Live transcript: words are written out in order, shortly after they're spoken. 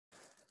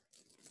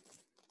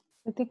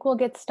I think we'll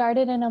get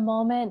started in a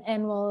moment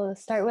and we'll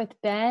start with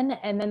Ben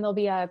and then there'll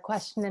be a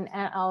question and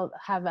I'll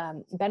have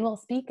Ben will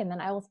speak and then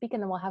I will speak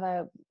and then we'll have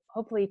a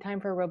hopefully time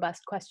for a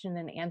robust question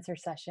and answer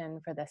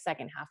session for the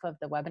second half of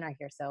the webinar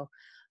here. So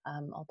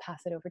I'll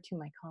pass it over to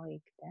my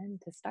colleague Ben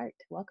to start.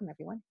 Welcome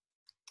everyone.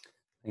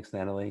 Thanks,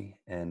 Natalie,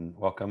 and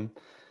welcome.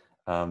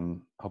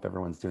 Hope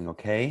everyone's doing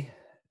okay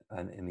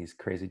in these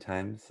crazy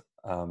times.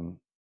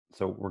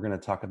 So we're going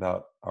to talk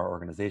about our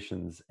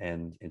organizations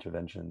and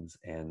interventions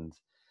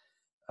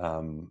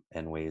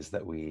and ways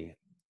that we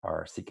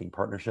are seeking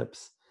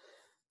partnerships.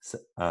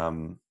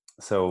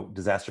 So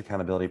Disaster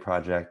Accountability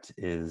Project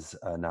is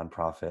a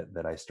nonprofit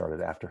that I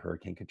started after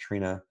Hurricane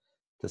Katrina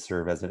to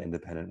serve as an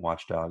independent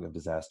watchdog of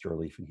disaster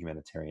relief and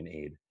humanitarian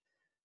aid.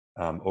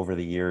 Over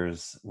the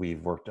years,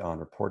 we've worked on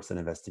reports and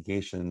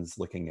investigations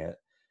looking at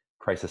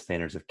crisis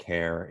standards of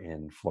care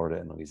in Florida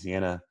and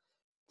Louisiana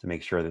to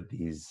make sure that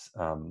these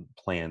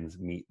plans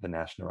meet the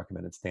national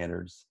recommended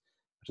standards,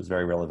 which is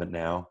very relevant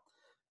now.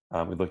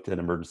 We looked at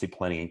emergency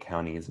planning in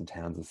counties and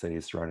towns and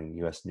cities surrounding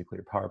U.S.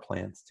 nuclear power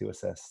plants to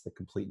assess the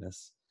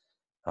completeness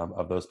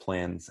of those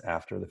plans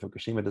after the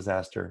Fukushima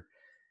disaster.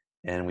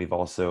 And we've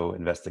also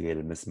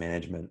investigated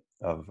mismanagement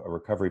of a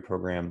recovery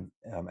program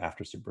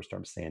after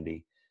Superstorm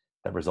Sandy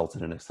that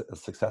resulted in a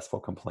successful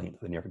complaint to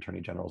the New York Attorney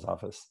General's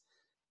office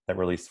that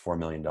released $4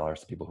 million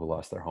to people who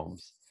lost their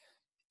homes.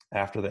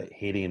 After the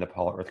Haiti and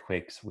Nepal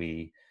earthquakes,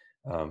 we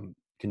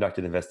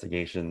conducted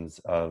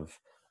investigations of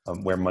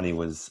where money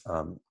was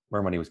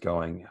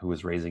going, who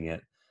was raising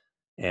it,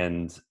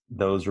 and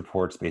those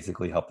reports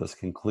basically helped us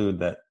conclude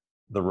that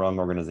the wrong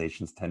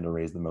organizations tend to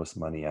raise the most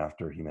money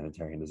after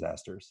humanitarian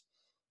disasters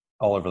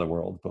all over the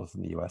world, both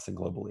in the U.S. and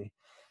globally.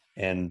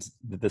 And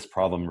this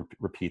problem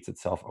repeats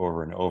itself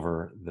over and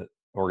over, that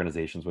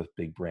organizations with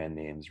big brand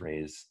names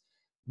raise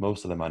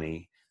most of the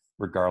money,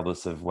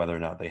 regardless of whether or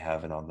not they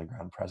have an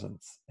on-the-ground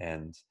presence.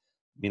 And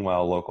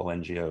meanwhile, local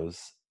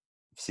NGOs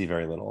see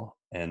very little.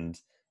 And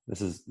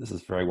this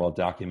is very well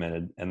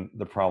documented, and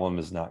the problem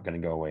is not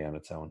going to go away on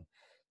its own.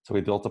 So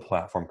we built a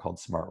platform called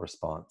Smart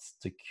Response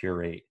to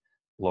curate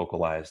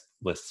localized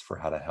lists for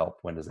how to help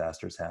when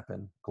disasters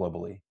happen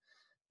globally.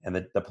 And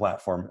the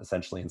platform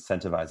essentially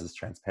incentivizes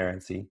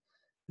transparency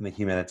in the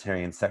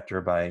humanitarian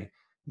sector by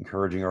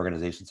encouraging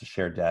organizations to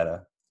share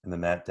data, and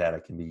then that data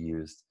can be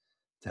used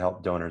to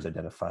help donors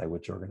identify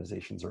which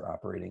organizations are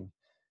operating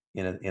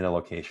in a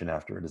location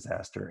after a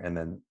disaster, and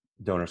then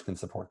donors can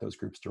support those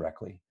groups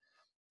directly.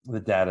 The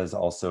data is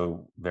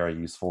also very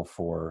useful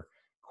for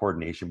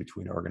coordination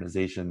between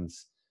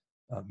organizations,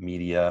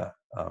 media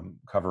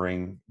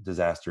covering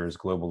disasters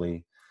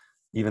globally,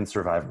 even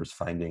survivors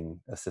finding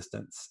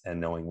assistance and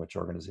knowing which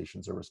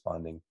organizations are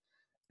responding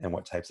and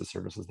what types of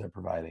services they're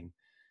providing.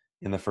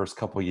 In the first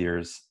couple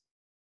years,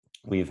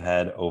 we've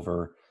had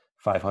over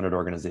 500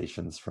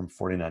 organizations from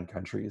 49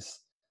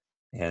 countries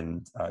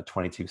and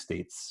 22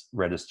 states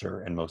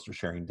register, and most are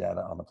sharing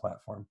data on the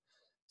platform.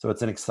 So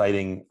it's an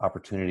exciting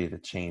opportunity to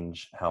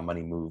change how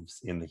money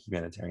moves in the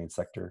humanitarian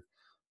sector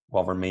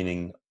while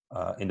remaining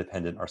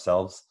independent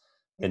ourselves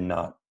and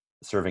not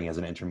serving as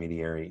an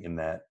intermediary in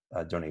that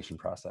donation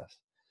process.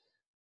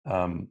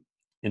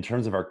 In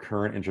terms of our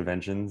current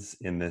interventions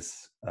in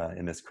this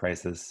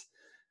crisis,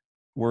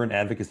 we're an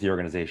advocacy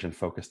organization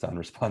focused on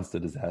response to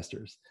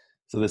disasters.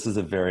 So this is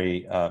a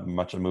very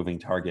much a moving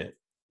target,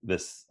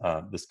 this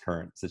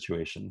current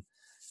situation.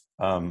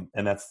 And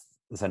that's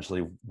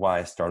essentially why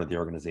I started the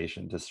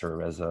organization, to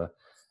serve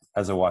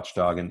as a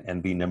watchdog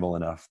and be nimble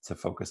enough to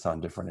focus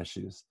on different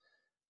issues.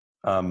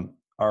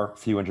 Our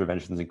few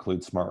interventions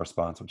include Smart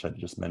Response, which I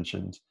just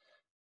mentioned.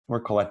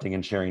 We're collecting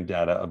and sharing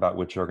data about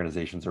which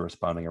organizations are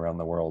responding around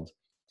the world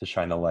to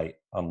shine a light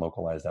on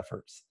localized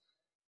efforts.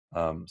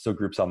 So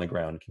groups on the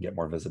ground can get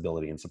more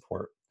visibility and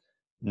support.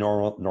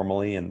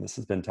 Normally, and this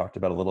has been talked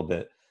about a little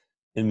bit,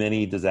 in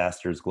many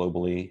disasters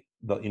globally,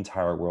 the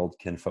entire world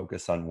can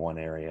focus on one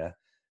area,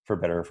 for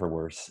better or for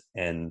worse,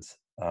 and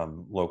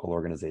local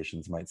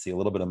organizations might see a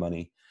little bit of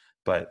money,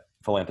 but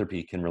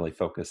philanthropy can really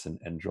focus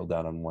and drill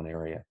down on one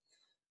area.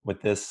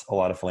 With this, a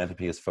lot of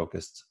philanthropy is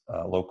focused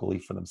locally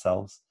for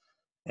themselves,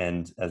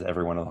 and as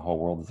everyone in the whole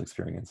world is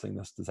experiencing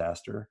this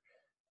disaster,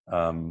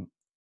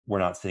 we're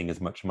not seeing as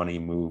much money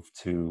move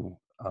to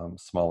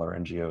smaller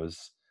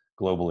NGOs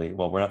globally.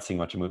 Well, we're not seeing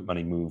much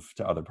money move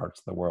to other parts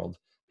of the world.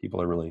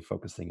 People are really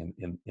focusing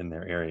in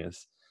their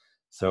areas.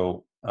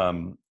 So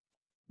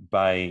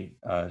by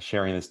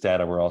sharing this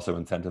data, we're also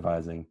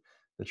incentivizing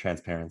the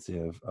transparency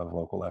of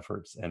local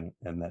efforts, and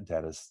that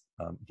data is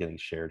getting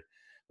shared.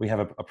 We have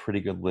a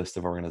pretty good list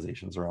of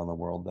organizations around the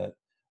world that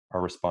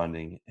are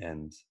responding,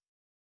 and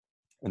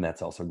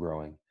that's also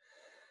growing.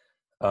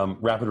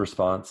 Rapid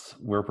response,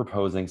 we're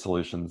proposing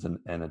solutions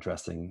and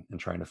addressing and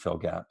trying to fill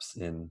gaps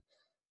in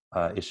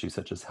issues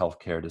such as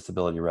healthcare,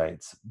 disability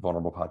rights,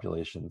 vulnerable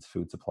populations,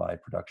 food supply,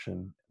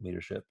 production,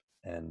 leadership,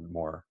 and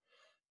more.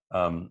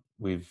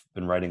 We've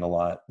been writing a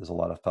lot. There's a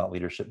lot of thought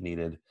leadership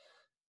needed,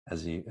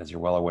 as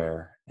you're well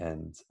aware,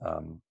 and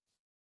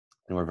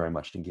we're very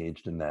much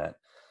engaged in that.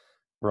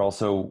 We're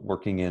also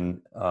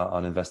working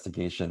on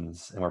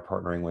investigations, and we're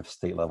partnering with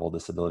state-level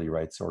disability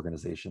rights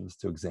organizations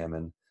to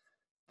examine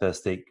the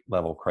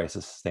state-level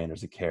crisis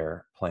standards of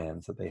care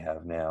plans that they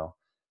have now,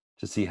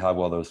 to see how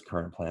well those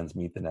current plans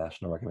meet the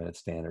national recommended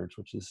standards,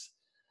 which is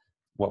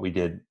what we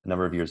did a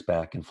number of years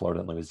back in Florida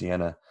and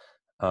Louisiana.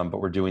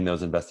 But we're doing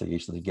those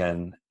investigations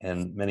again,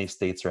 and many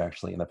states are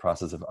actually in the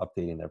process of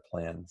updating their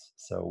plans.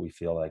 So we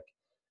feel like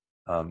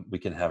we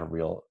can have a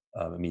real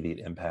immediate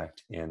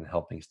impact in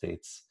helping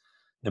states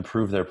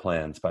improve their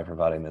plans by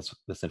providing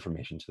this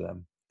information to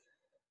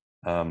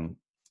them.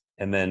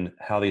 And then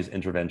how these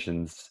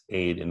interventions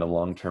aid in the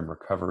long-term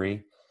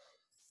recovery.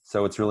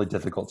 So it's really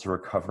difficult to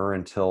recover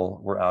until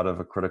we're out of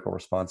a critical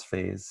response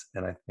phase.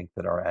 And I think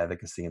that our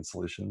advocacy and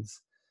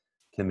solutions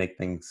can make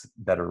things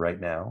better right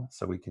now,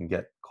 so we can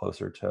get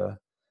closer to,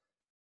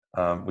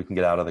 we can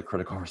get out of the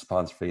critical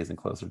response phase and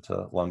closer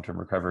to long-term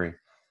recovery.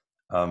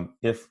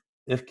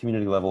 If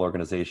community level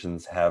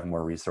organizations have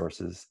more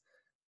resources,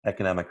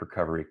 economic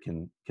recovery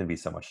can be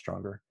so much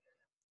stronger.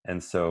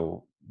 And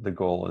so the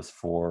goal is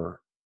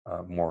for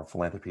more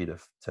philanthropy to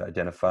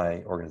identify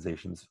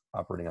organizations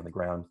operating on the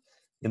ground.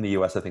 In the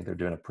US, I think they're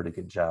doing a pretty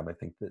good job. I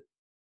think that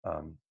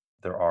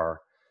there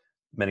are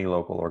many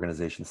local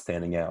organizations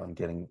standing out and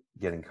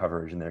getting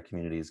coverage in their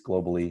communities.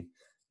 Globally,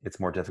 it's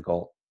more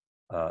difficult.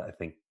 I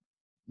think,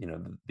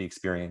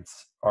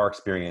 our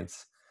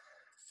experience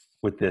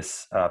with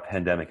this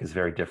pandemic is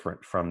very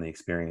different from the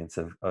experience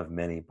of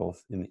many,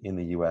 both in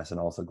the US and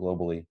also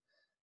globally.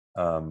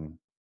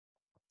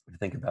 If you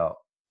think about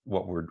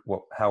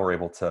how we're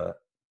able to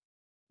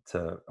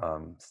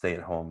stay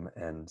at home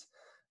and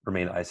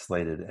remain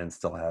isolated and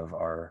still have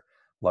our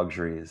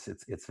luxuries,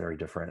 it's very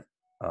different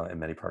in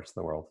many parts of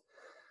the world.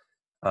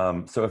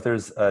 So if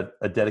there's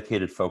a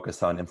dedicated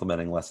focus on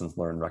implementing lessons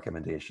learned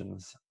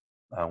recommendations,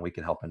 we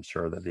can help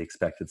ensure that the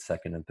expected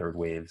second and third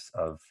waves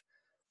of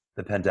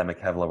the pandemic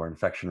have lower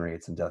infection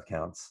rates and death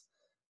counts.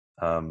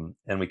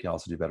 And we can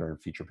also do better in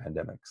future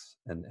pandemics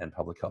and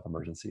public health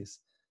emergencies.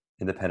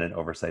 Independent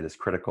oversight is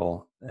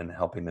critical, and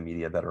helping the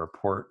media better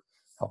report,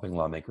 helping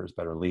lawmakers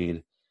better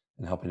lead,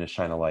 and helping to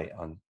shine a light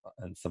on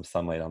some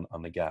sunlight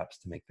on the gaps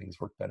to make things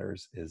work better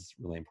is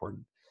really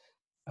important.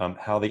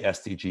 How the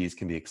SDGs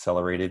can be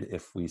accelerated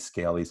if we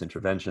scale these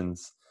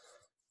interventions.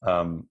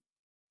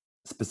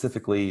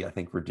 Specifically, I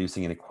think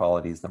reducing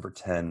inequalities, number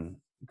 10,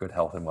 good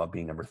health and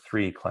well-being, number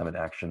 3, climate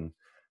action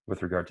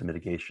with regard to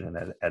mitigation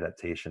and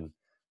adaptation,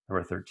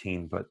 number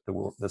 13, but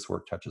this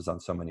work touches on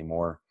so many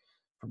more,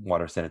 from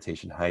water,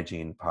 sanitation,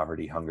 hygiene,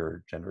 poverty,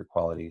 hunger, gender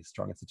equality,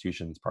 strong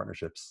institutions,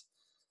 partnerships,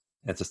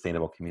 and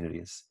sustainable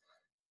communities.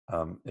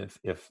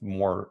 If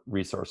more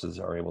resources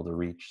are able to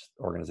reach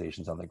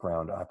organizations on the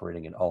ground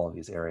operating in all of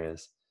these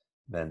areas,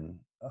 then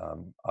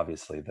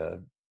obviously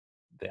the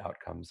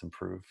outcomes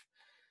improve.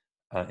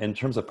 In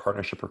terms of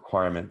partnership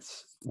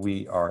requirements,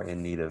 we are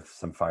in need of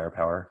some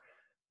firepower,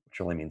 which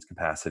really means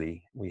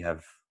capacity. We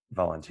have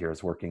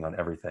volunteers working on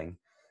everything,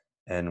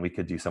 and we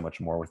could do so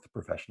much more with the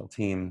professional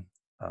team,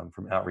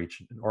 from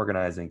outreach and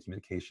organizing,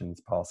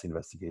 communications, policy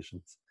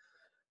investigations.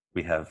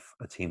 We have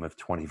a team of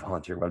 20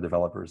 volunteer web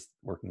developers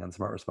working on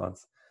Smart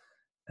Response,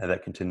 and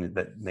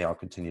that they all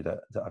continue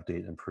to update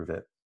and improve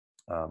it.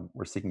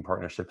 We're seeking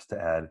partnerships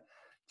to add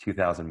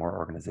 2,000 more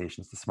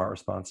organizations to Smart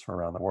Response from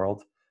around the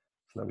world,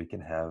 so that we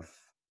can have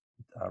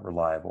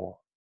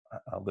reliable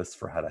lists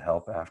for how to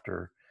help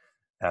after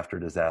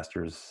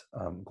disasters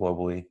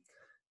globally,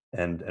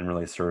 and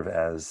really serve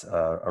as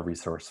a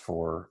resource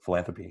for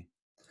philanthropy.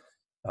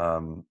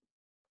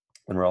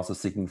 And we're also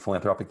seeking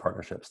philanthropic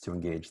partnerships to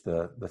engage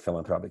the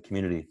philanthropic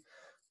community,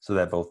 so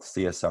that both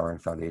CSR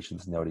and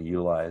foundations know to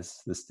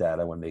utilize this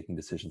data when making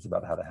decisions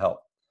about how to help.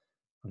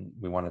 And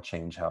we want to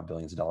change how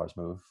billions of dollars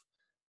move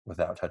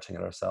without touching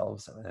it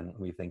ourselves. And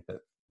we think that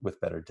with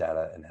better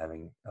data and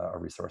having a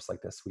resource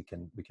like this, we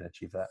can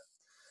achieve that.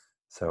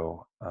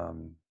 So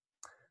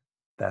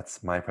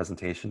that's my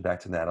presentation. Back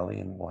to Natalie,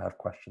 and we'll have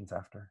questions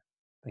after.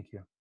 Thank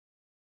you.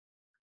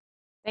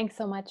 Thanks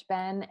so much,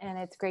 Ben. And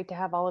it's great to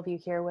have all of you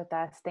here with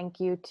us. Thank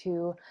you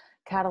to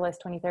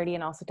Catalyst 2030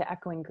 and also to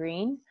Echoing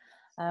Green.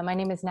 My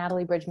name is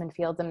Natalie Bridgeman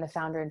Fields. I'm the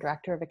founder and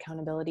director of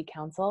Accountability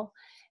Counsel.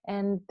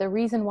 And the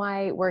reason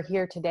why we're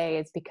here today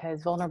is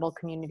because vulnerable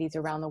communities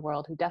around the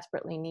world who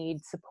desperately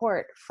need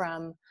support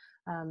from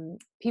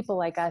people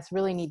like us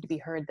really need to be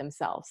heard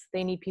themselves.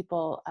 They need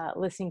people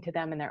listening to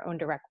them in their own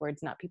direct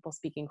words, not people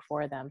speaking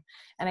for them.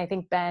 And I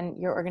think, Ben,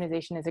 your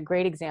organization is a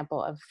great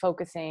example of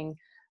focusing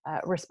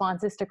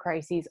responses to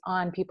crises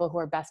on people who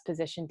are best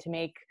positioned to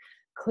make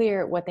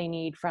clear what they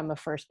need from a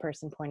first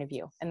person point of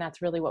view. And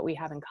that's really what we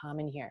have in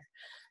common here.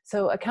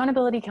 So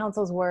Accountability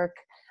Counsel's work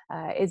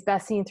is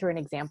best seen through an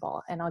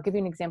example. And I'll give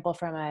you an example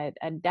from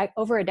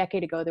over a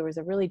decade ago. There was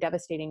a really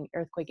devastating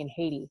earthquake in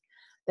Haiti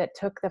that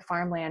took the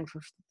farmland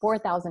for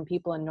 4,000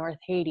 people in North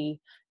Haiti,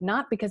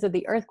 not because of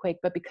the earthquake,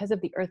 but because of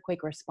the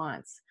earthquake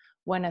response.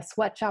 when a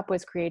sweatshop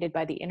was created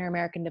by the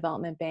Inter-American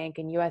Development Bank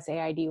and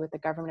USAID with the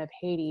government of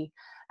Haiti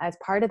as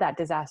part of that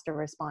disaster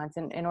response.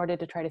 And in order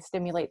to try to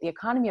stimulate the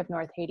economy of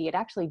North Haiti, it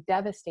actually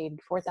devastated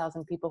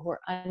 4,000 people who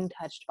were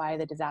untouched by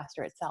the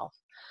disaster itself.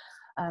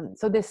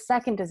 So this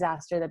second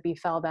disaster that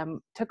befell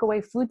them took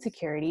away food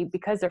security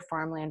because their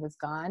farmland was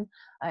gone.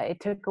 It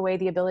took away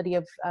the ability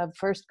of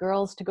first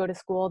girls to go to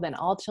school, then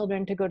all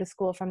children to go to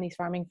school from these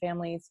farming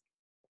families.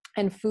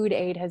 And food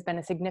aid has been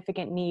a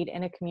significant need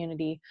in a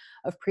community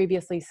of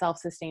previously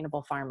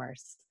self-sustainable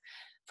farmers.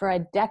 For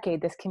a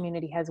decade, this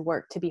community has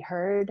worked to be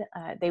heard.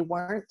 They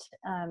weren't.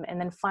 And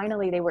then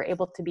finally, they were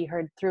able to be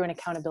heard through an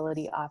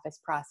accountability office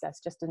process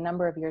just a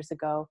number of years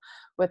ago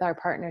with our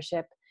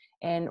partnership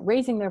and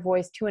raising their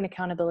voice to an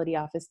accountability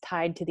office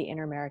tied to the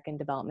Inter-American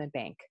Development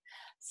Bank.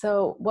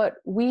 So what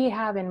we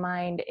have in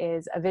mind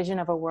is a vision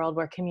of a world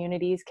where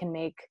communities can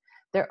make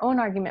their own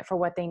argument for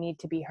what they need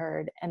to be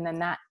heard, and then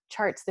that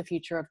charts the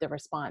future of the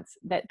response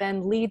that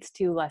then leads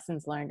to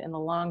lessons learned in the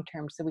long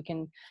term so we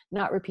can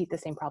not repeat the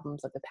same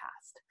problems of the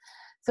past.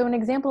 So an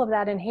example of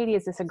that in Haiti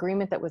is this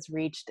agreement that was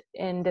reached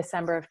in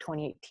December of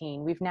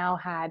 2018. We've now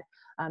had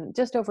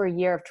just over a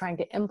year of trying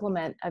to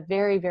implement a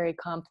very, very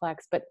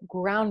complex but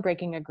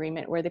groundbreaking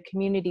agreement where the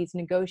communities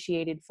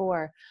negotiated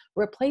for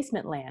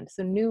replacement land,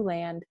 so new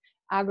land,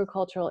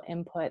 agricultural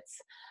inputs,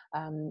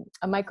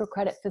 a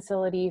microcredit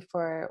facility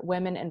for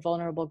women and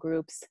vulnerable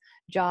groups,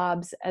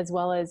 jobs, as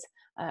well as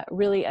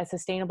really a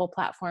sustainable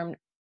platform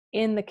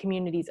in the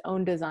community's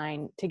own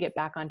design to get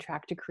back on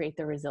track to create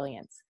the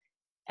resilience.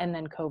 And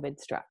then COVID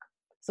struck.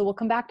 So we'll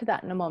come back to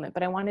that in a moment,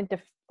 but I wanted to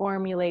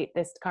formulate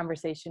this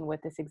conversation with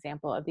this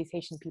example of these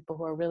Haitian people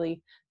who are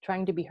really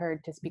trying to be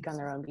heard to speak on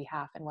their own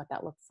behalf and what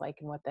that looks like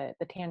and what the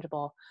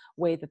tangible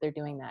way that they're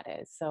doing that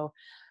is. So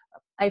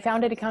I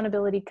founded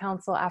Accountability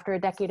Counsel after a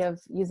decade of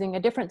using a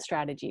different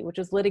strategy, which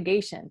was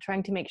litigation,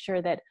 trying to make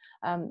sure that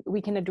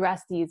we can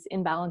address these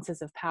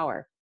imbalances of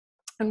power.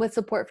 And with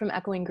support from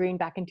Echoing Green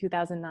back in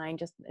 2009,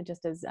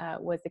 just as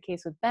was the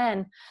case with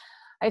Ben,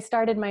 I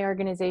started my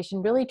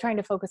organization really trying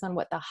to focus on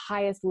what the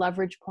highest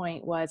leverage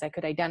point was I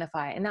could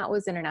identify, and that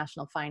was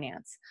international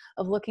finance,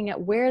 of looking at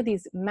where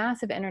these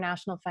massive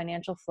international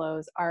financial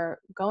flows are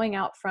going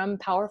out from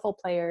powerful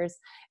players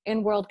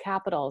in world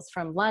capitals,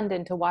 from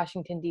London to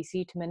Washington,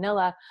 D.C. to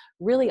Manila,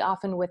 really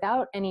often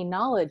without any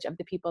knowledge of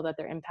the people that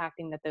they're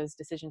impacting, that those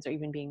decisions are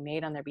even being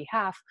made on their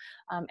behalf,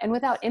 and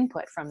without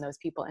input from those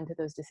people into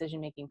those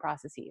decision-making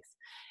processes.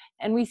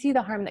 And we see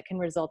the harm that can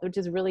result, which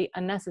is really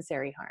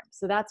unnecessary harm.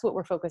 So that's what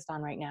we're focused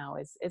on right now,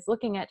 is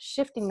looking at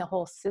shifting the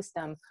whole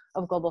system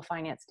of global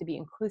finance to be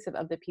inclusive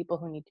of the people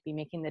who need to be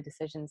making the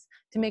decisions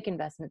to make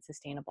investments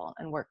sustainable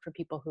and work for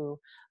people who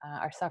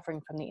are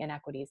suffering from the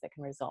inequities that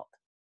can result.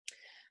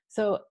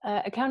 So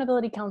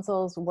Accountability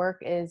Counsel's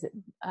work is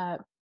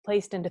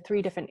placed into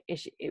three different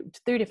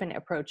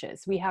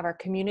approaches. We have our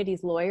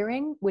communities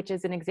lawyering, which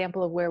is an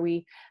example of where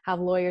we have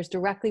lawyers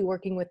directly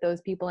working with those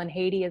people in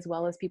Haiti, as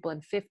well as people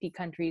in 50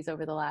 countries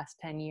over the last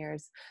 10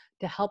 years,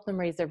 to help them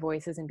raise their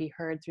voices and be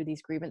heard through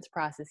these grievance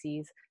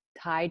processes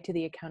tied to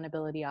the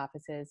accountability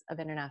offices of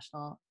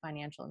international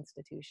financial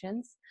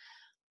institutions.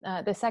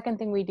 The second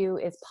thing we do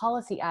is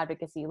policy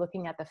advocacy,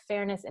 looking at the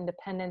fairness,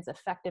 independence,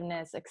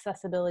 effectiveness,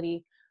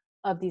 accessibility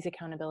of these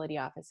accountability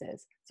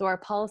offices. So our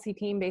policy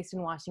team based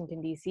in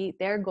Washington, D.C.,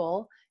 their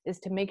goal is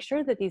to make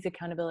sure that these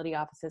accountability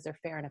offices are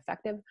fair and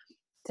effective,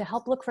 to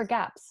help look for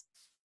gaps.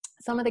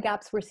 Some of the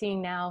gaps we're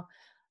seeing now,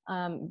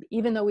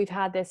 even though we've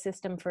had this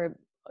system for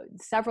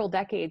several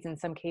decades in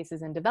some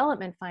cases in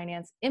development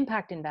finance,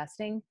 impact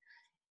investing,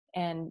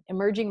 and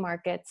emerging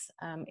markets,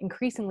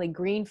 increasingly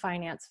green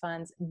finance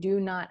funds do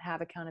not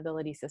have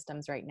accountability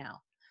systems right now.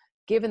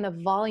 Given the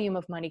volume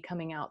of money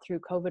coming out through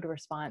COVID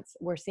response,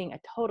 we're seeing a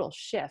total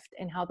shift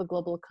in how the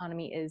global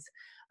economy is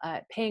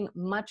paying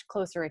much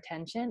closer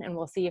attention, and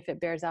we'll see if it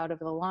bears out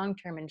over the long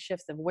term and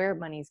shifts of where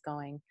money's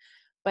going.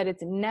 But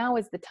now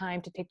is the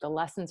time to take the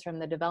lessons from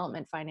the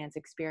development finance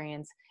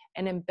experience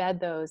and embed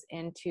those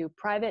into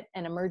private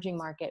and emerging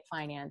market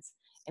finance,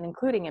 and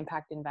including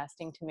impact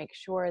investing, to make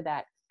sure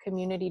that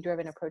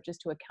community-driven approaches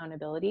to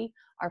accountability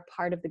are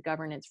part of the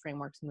governance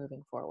frameworks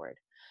moving forward.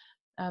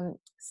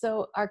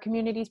 So our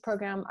communities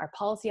program, our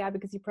policy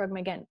advocacy program,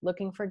 again,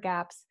 looking for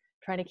gaps,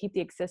 trying to keep the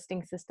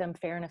existing system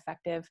fair and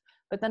effective,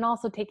 but then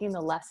also taking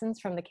the lessons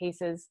from the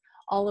cases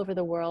all over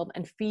the world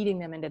and feeding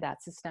them into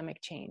that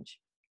systemic change.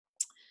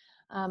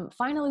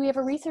 Finally, we have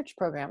a research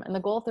program, and the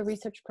goal of the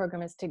research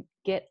program is to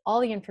get all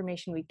the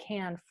information we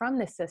can from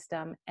the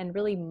system and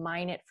really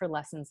mine it for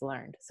lessons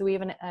learned. So we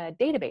have a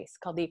database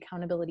called the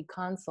Accountability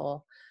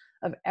Counsel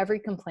of every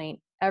complaint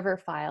ever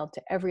filed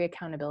to every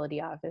accountability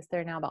office.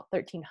 There are now about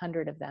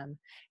 1,300 of them.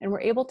 And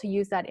we're able to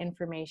use that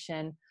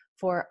information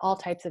for all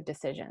types of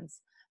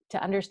decisions,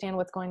 to understand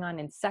what's going on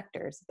in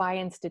sectors, by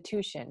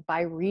institution,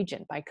 by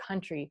region, by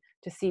country,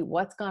 to see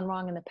what's gone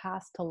wrong in the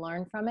past, to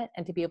learn from it,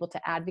 and to be able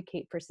to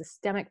advocate for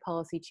systemic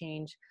policy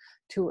change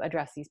to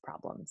address these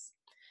problems.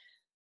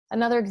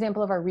 Another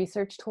example of our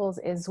research tools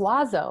is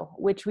Zwazo,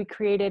 which we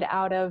created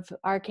out of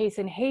our case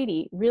in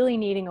Haiti, really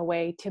needing a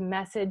way to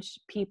message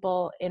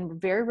people in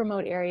very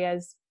remote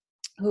areas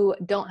who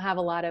don't have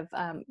a lot of,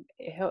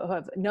 who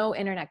have no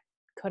internet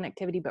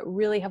connectivity, but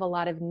really have a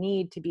lot of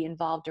need to be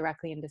involved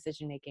directly in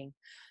decision making.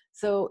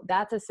 So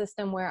that's a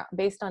system where,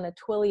 based on a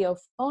Twilio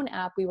phone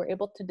app, we were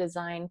able to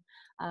design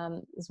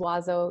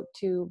Zwazo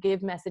to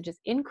give messages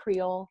in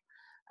Creole,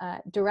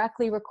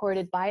 directly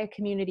recorded by a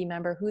community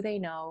member who they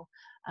know,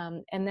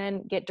 and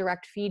then get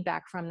direct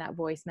feedback from that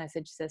voice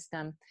message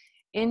system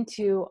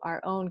into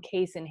our own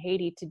case in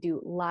Haiti to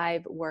do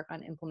live work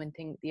on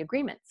implementing the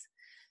agreements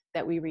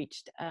that we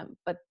reached.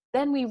 But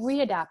then we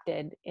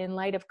readapted, in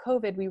light of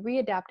COVID, we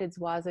readapted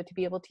Zwazo to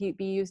be able to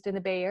be used in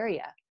the Bay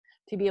Area,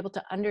 to be able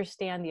to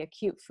understand the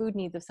acute food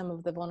needs of some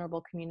of the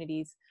vulnerable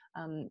communities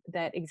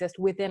that exist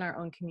within our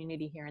own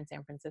community here in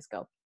San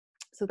Francisco.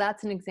 So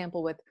that's an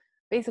example with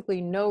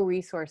basically no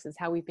resources,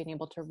 how we've been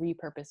able to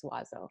repurpose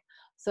Zwazo.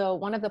 So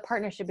one of the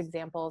partnership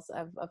examples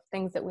of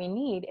things that we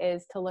need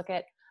is to look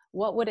at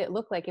what would it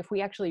look like if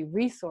we actually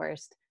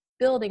resourced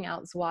building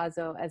out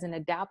Zwazo as an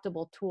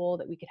adaptable tool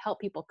that we could help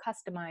people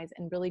customize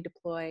and really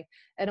deploy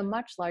at a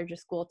much larger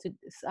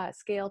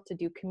scale to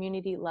do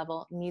community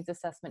level needs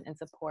assessment and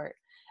support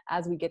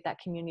as we get that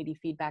community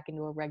feedback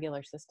into a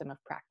regular system of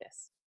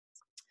practice.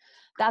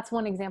 That's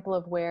one example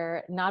of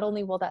where not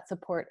only will that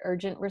support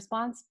urgent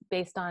response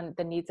based on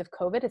the needs of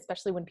COVID,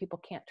 especially when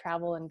people can't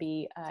travel and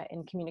be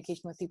in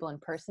communication with people in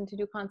person to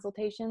do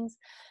consultations,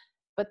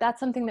 but that's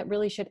something that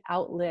really should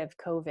outlive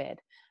COVID,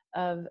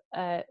 of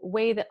a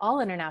way that all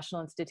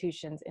international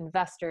institutions,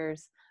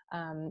 investors,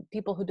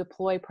 people who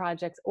deploy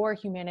projects or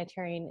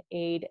humanitarian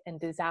aid and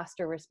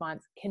disaster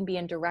response can be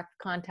in direct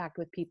contact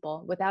with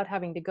people without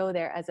having to go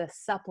there as a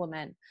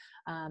supplement,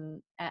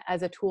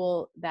 as a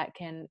tool that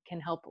can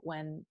help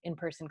when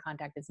in-person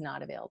contact is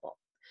not available.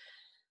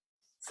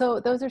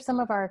 So those are some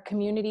of our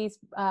communities,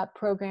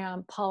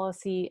 program,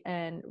 policy,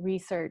 and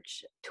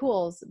research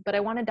tools, but I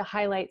wanted to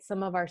highlight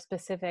some of our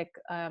specific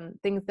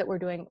things that we're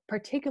doing,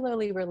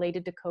 particularly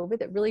related to COVID,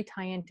 that really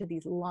tie into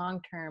these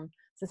long-term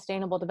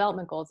sustainable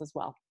development goals as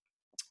well.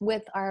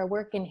 With our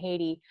work in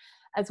Haiti,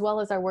 as well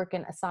as our work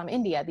in Assam,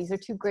 India, these are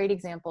two great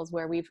examples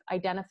where we've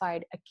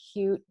identified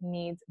acute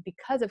needs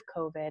because of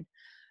COVID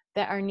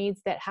that are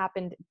needs that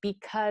happened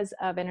because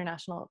of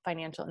international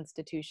financial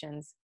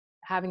institutions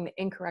having the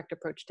incorrect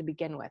approach to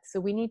begin with. So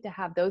we need to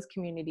have those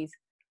communities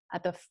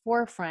at the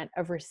forefront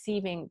of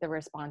receiving the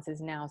responses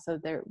now, so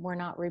that we're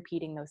not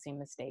repeating those same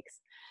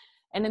mistakes.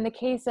 And in the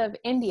case of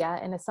India,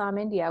 in Assam,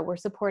 India, we're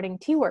supporting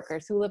tea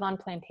workers who live on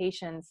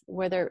plantations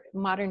where they're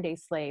modern day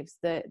slaves.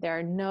 There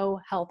are no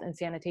health and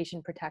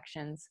sanitation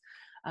protections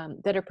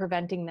that are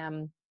preventing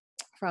them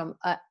from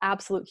an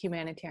absolute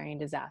humanitarian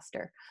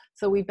disaster.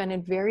 So we've been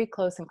in very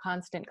close and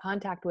constant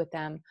contact with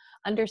them,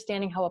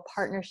 understanding how a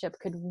partnership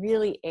could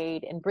really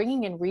aid in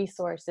bringing in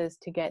resources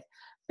to get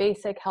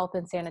basic health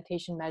and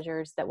sanitation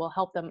measures that will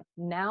help them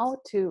now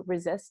to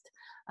resist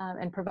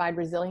and provide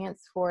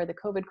resilience for the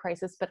COVID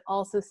crisis, but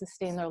also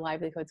sustain their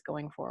livelihoods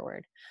going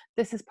forward.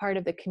 This is part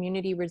of the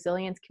community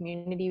resilience,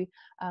 community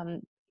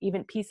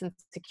even peace and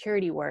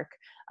security work.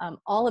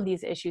 All of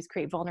these issues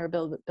create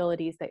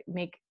vulnerabilities that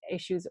make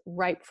issues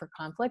ripe for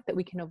conflict that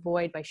we can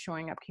avoid by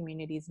shoring up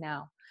communities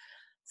now.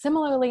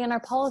 Similarly, in our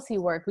policy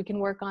work, we can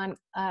work on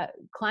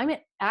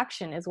climate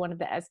action is one of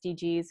the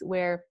SDGs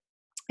where,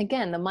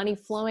 again, the money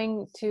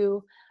flowing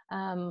to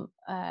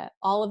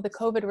all of the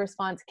COVID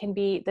response can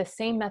be the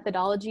same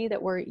methodology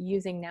that we're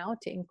using now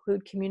to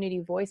include community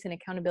voice and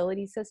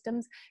accountability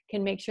systems,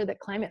 can make sure that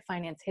climate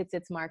finance hits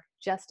its mark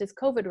just as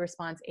COVID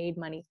response aid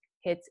money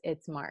hits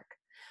its mark.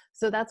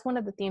 So that's one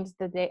of the themes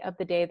of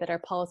the day that our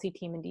policy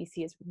team in DC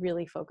is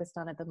really focused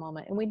on at the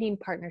moment. And we need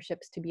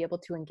partnerships to be able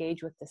to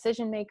engage with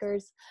decision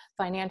makers,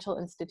 financial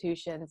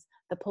institutions,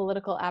 the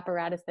political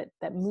apparatus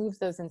that moves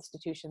those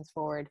institutions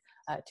forward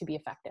to be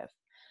effective.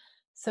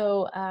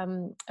 So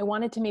I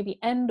wanted to maybe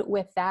end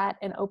with that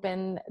and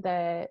open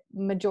the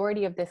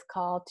majority of this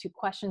call to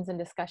questions and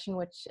discussion,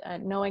 which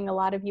knowing a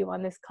lot of you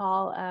on this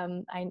call,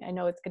 I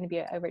know it's going to be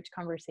a rich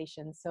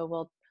conversation. So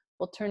we'll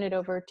turn it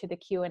over to the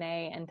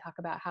Q&A and talk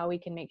about how we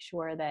can make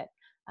sure that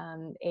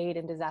aid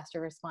and disaster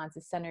response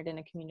is centered in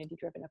a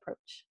community-driven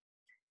approach.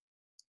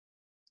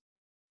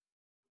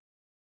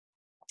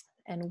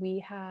 And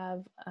we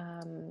have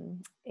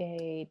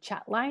a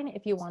chat line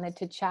if you wanted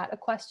to chat a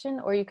question,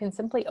 or you can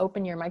simply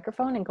open your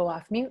microphone and go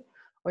off mute,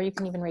 or you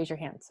can even raise your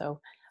hand.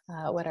 So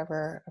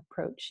whatever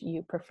approach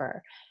you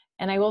prefer.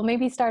 And I will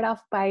maybe start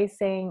off by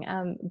saying,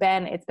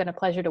 Ben, it's been a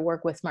pleasure to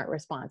work with Smart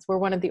Response. We're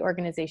one of the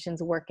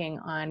organizations working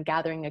on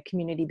gathering a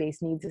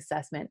community-based needs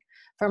assessment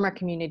from our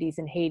communities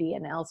in Haiti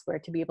and elsewhere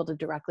to be able to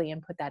directly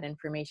input that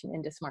information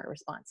into Smart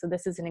Response. So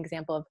this is an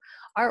example of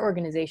our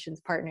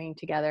organizations partnering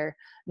together,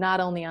 not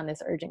only on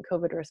this urgent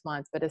COVID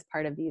response, but as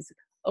part of these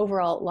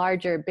overall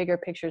larger, bigger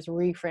pictures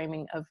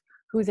reframing of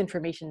whose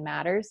information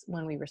matters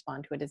when we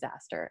respond to a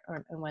disaster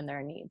and when there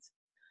are needs.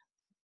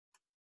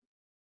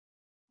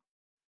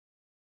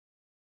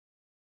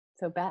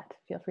 So Beth,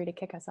 feel free to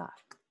kick us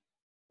off.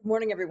 Good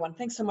morning, everyone.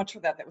 Thanks so much for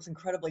that. That was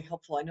incredibly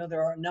helpful. I know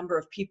there are a number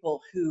of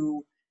people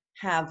who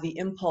have the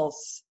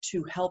impulse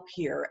to help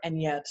here,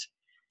 and yet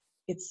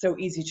it's so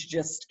easy to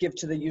just give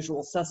to the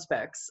usual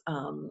suspects.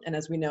 And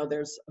as we know,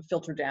 there's a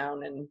filter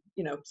down, and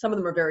some of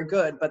them are very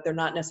good, but they're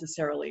not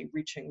necessarily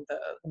reaching the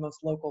most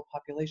local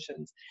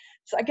populations.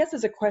 So I guess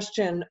as a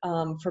question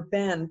for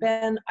Ben.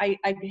 Ben, I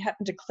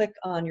happened to click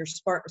on your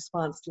Smart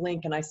Response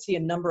link, and I see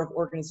a number of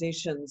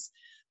organizations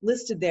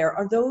listed there.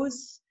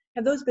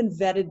 Have those been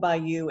vetted by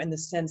you in the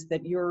sense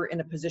that you're in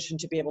a position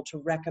to be able to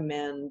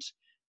recommend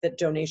that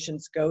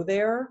donations go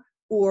there?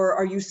 Or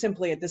are you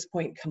simply at this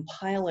point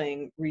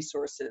compiling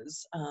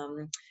resources?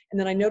 And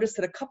then I noticed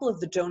that a couple of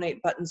the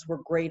donate buttons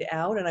were grayed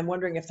out, and I'm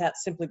wondering if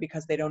that's simply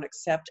because they don't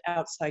accept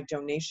outside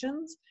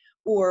donations,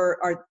 or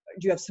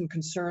do you have some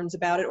concerns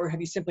about it, or have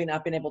you simply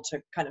not been able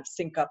to kind of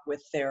sync up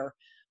with their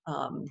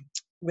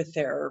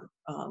fundraising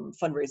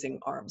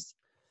arms?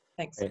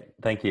 Thanks. Great.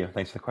 Thank you.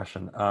 Thanks for the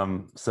question.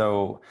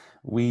 So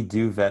we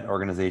do vet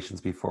organizations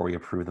before we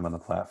approve them on the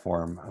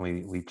platform.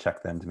 We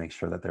check them to make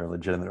sure that they're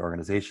legitimate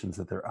organizations,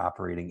 that they're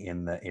operating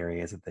in the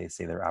areas that they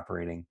say they're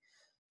operating,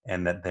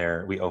 and that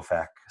we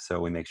OFAC. So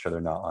we make sure they're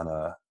not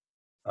on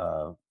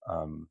a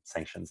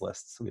sanctions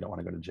list. So we don't want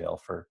to go to jail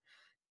for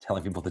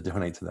telling people to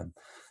donate to them.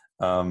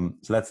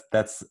 So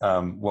that's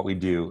what we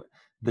do.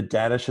 The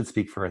data should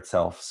speak for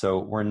itself. So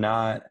we're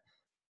not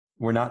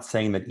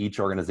saying that each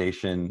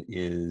organization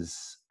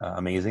is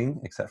amazing,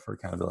 except for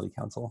Accountability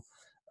Council.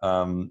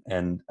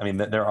 And I mean,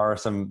 there are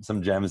some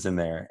gems in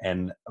there,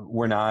 and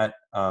we're not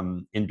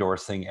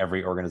endorsing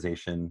every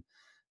organization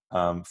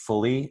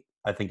fully.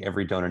 I think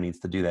every donor needs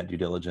to do that due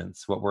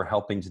diligence. What we're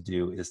helping to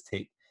do is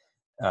take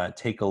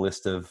a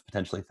list of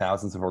potentially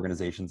thousands of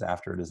organizations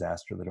after a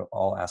disaster that are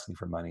all asking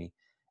for money,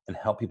 and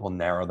help people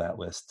narrow that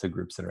list to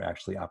groups that are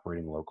actually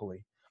operating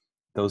locally.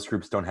 Those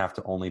groups don't have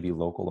to only be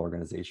local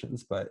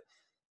organizations, but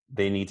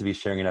they need to be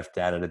sharing enough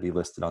data to be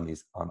listed on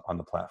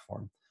the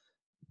platform.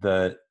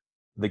 The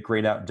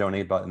grayed out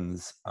donate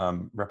buttons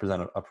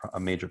represent a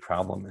major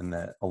problem in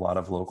that a lot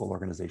of local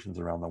organizations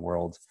around the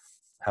world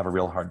have a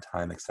real hard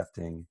time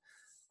accepting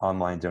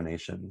online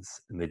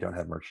donations, and they don't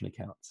have merchant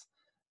accounts.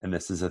 And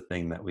this is a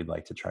thing that we'd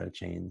like to try to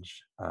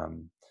change.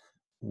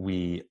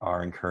 We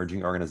are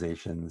encouraging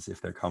organizations, if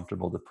they're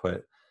comfortable, to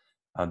put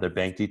their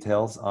bank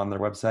details on their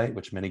website,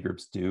 which many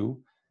groups do,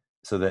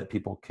 so that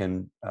people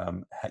can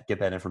get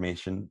that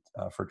information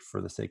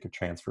for the sake of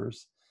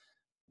transfers.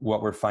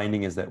 What we're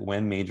finding is that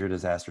when major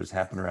disasters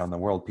happen around the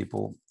world,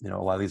 people, a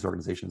lot of these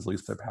organizations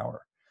lose their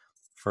power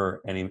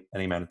for any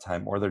amount of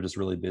time, or they're just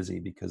really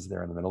busy because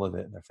they're in the middle of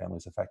it and their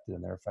family's affected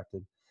and they're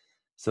affected.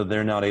 So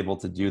they're not able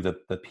to do the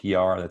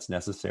PR that's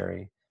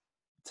necessary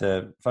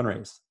to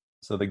fundraise.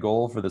 So the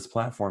goal for this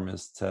platform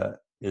is to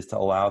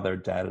allow their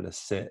data to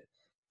sit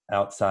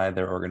outside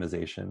their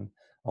organization,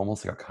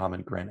 almost like a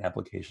common grant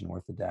application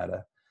worth of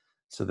data,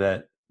 so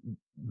that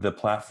the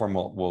platform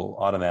will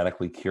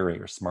automatically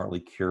curate or smartly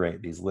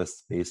curate these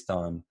lists based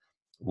on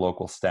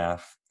local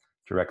staff,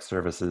 direct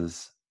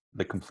services,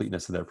 the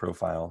completeness of their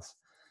profiles,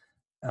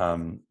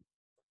 and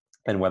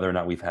whether or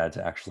not we've had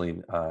to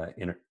actually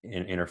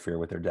interfere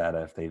with their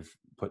data. If they've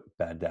put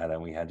bad data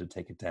and we had to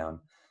take it down,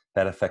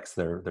 that affects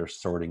their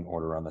sorting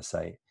order on the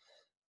site.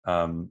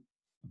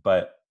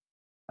 But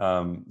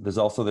there's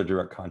also their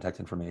direct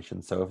contact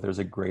information. So if there's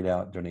a grayed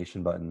out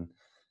donation button,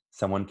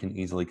 someone can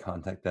easily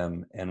contact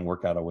them and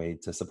work out a way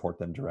to support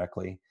them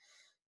directly.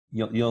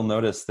 You'll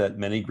notice that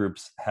many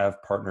groups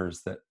have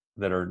partners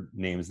that are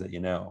names that you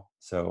know.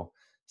 So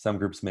some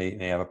groups may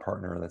have a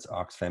partner that's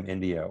Oxfam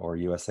India or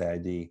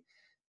USAID.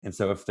 And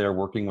so if they're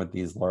working with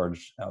these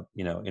large,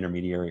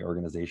 intermediary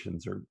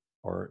organizations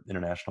or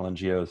international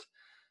NGOs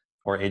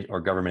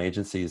or government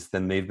agencies,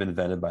 then they've been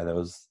vetted by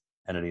those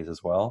entities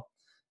as well.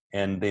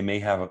 And they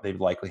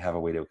likely have a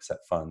way to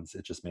accept funds.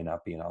 It just may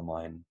not be an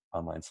online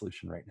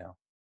solution right now.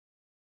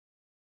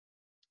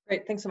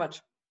 Great, thanks so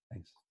much.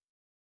 Thanks.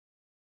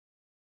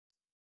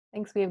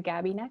 Thanks. We have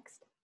Gabby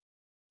next.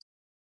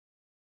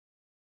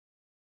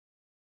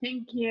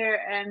 Thank you,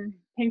 and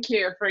thank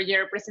you for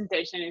your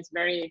presentation. It's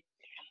very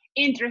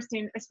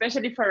interesting,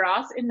 especially for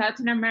us in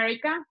Latin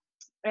America.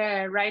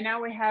 Right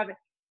now we have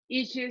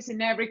issues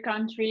in every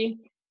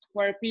country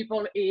where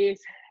people is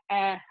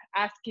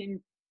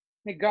asking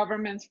the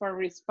governments for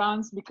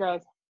response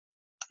because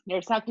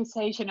there's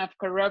accusation of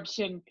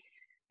corruption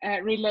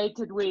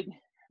related with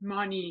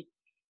money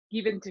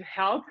given to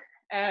help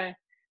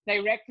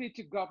directly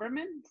to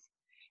governments.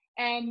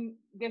 And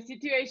the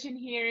situation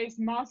here is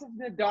most of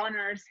the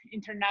donors,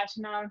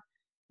 international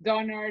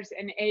donors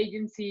and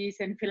agencies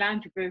and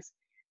philanthropists,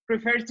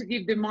 prefer to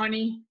give the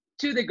money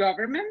to the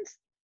government,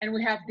 and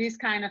we have this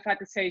kind of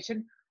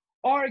accusation,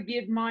 or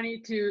give money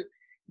to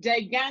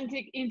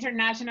gigantic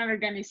international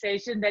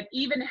organizations that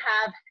even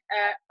have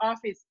an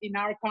office in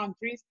our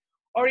countries,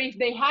 or if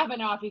they have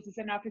an office, it's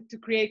an office to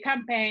create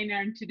campaign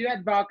and to do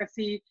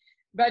advocacy,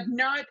 but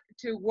not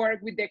to work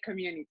with the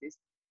communities.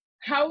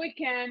 How we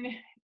can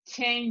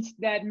change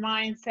that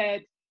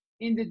mindset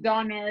in the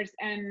donors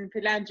and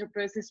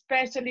philanthropists,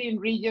 especially in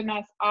region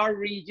as our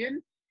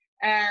region,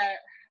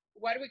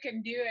 what we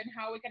can do and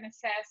how we can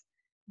assess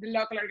the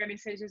local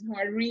organizations who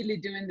are really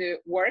doing the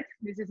work.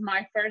 This is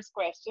my first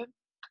question.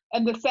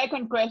 And the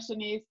second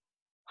question is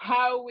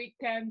how we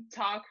can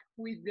talk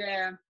with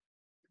the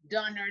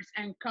donors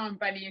and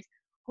companies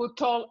who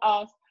told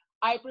us,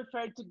 I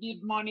prefer to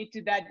give money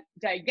to that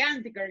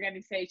gigantic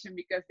organization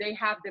because they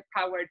have the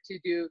power to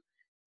do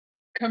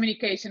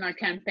communicational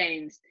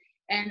campaigns.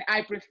 And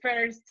I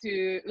prefer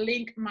to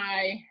link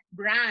my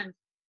brand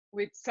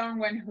with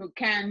someone who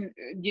can,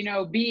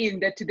 be in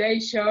the Today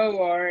Show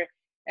or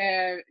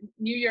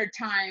New York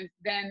Times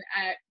than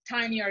a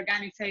tiny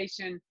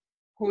organization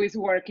who is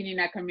working in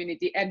a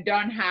community and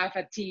don't have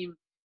a team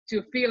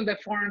to fill the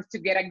forms to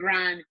get a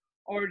grant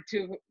or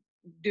to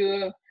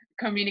do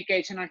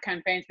communicational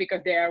campaigns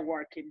because they are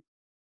working.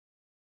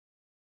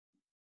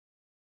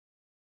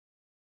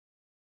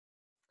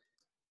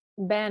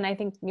 Ben, I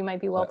think you might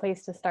be well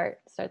placed to start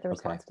the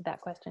response to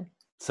that question.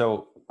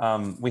 So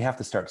we have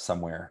to start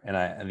somewhere,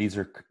 and these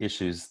are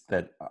issues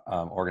that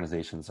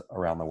organizations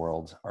around the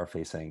world are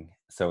facing.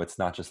 So it's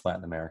not just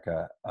Latin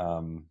America.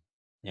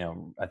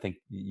 I think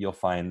you'll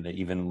find that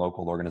even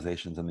local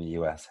organizations in the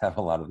U.S. have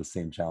a lot of the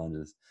same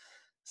challenges.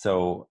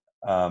 So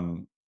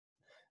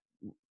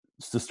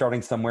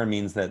starting somewhere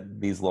means that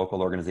these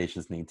local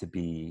organizations need to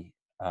be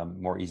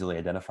more easily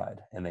identified,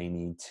 and they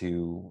need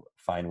to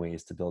find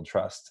ways to build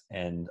trust.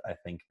 And I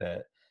think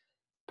that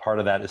part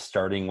of that is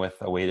starting with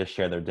a way to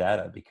share their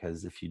data,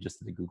 because if you just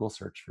did a Google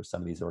search for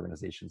some of these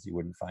organizations, you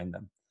wouldn't find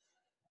them.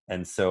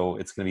 And so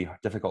it's going to be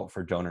difficult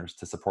for donors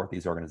to support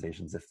these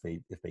organizations if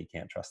they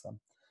can't trust them.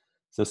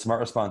 So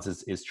Smart Response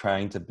is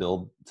trying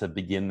to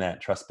begin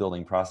that trust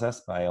building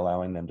process by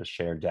allowing them to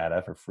share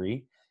data for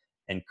free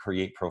and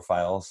create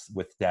profiles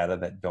with data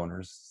that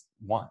donors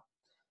want.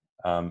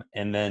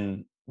 And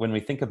then when we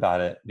think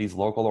about it, these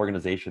local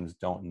organizations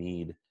don't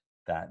need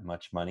that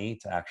much money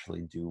to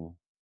actually do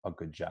a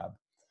good job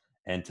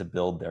and to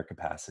build their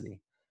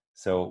capacity.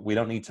 So we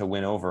don't need to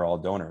win over all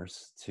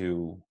donors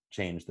to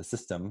change the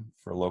system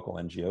for local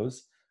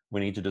NGOs.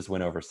 We need to just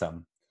win over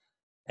some.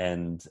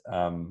 And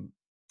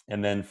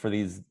then for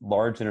these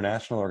large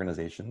international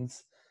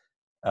organizations,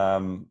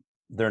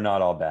 they're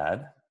not all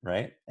bad,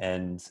 right?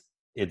 And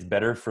it's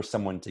better for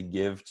someone to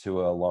give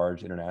to a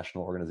large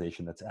international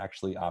organization that's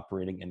actually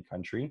operating in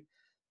country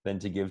than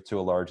to give to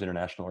a large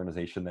international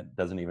organization that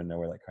doesn't even know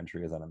where that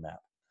country is on a map.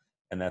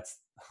 And that's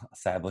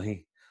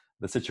sadly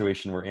the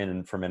situation we're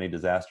in for many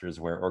disasters,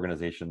 where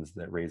organizations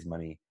that raise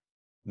money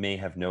may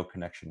have no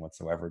connection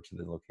whatsoever to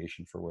the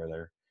location for where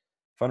they're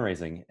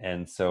fundraising.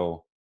 And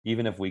so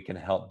even if we can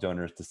help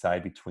donors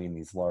decide between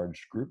these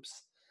large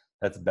groups,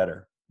 that's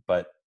better.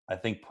 But I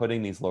think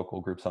putting these local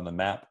groups on the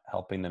map,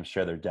 helping them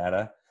share their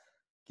data,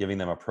 giving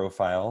them a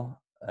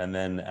profile, and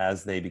then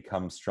as they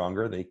become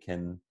stronger, they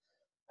can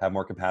have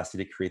more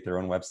capacity to create their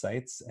own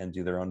websites and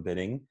do their own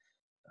bidding.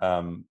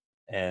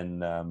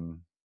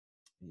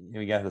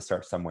 You got to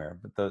start somewhere.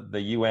 But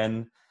the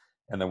UN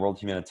and the World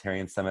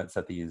Humanitarian Summit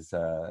set these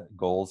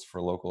goals for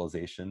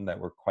localization that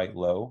were quite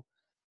low.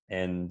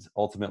 And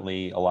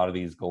ultimately, a lot of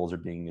these goals are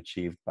being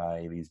achieved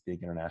by these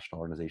big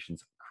international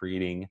organizations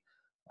creating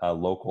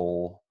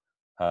local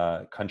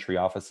country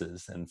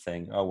offices and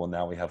saying, oh, well,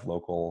 now we have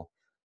local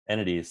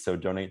entities, so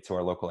donate to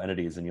our local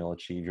entities and you'll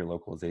achieve your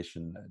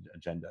localization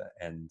agenda.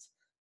 And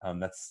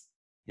that's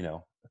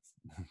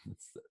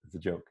it's a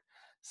joke.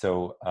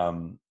 So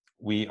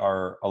we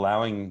are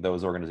allowing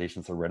those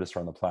organizations to register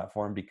on the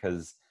platform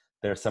because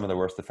they're some of the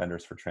worst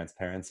offenders for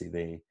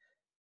transparency.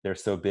 They're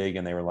so big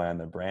and they rely on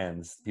their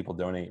brands. People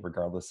donate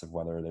regardless of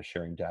whether they're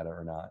sharing data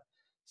or not.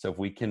 So if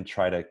we can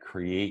try to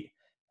create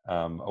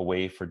a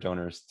way for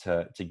donors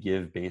to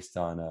give based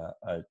on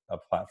a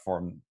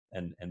platform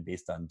and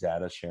based on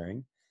data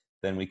sharing,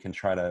 then we can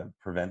try to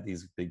prevent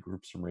these big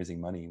groups from raising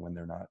money when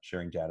they're not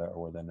sharing data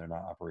or when they're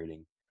not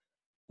operating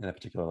in a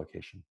particular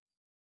location.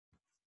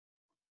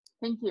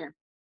 Thank you.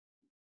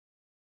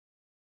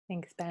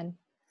 Thanks, Ben.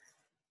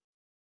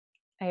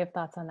 I have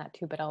thoughts on that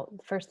too, but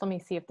first let me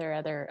see if there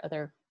are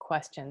other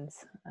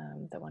questions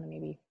that want to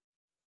maybe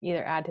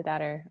either add to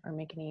that or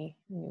make any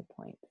new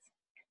points.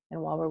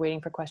 And while we're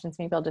waiting for questions,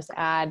 maybe I'll just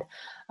add,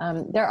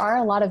 there are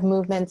a lot of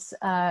movements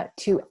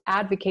to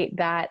advocate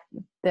that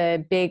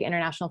the big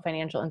international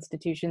financial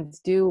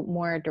institutions do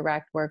more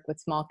direct work with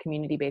small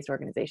community-based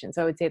organizations.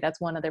 So I would say that's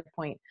one other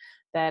point,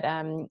 that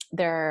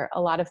there are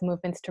a lot of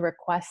movements to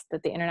request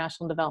that the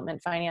international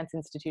development finance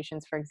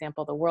institutions, for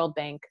example, the World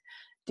Bank,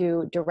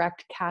 do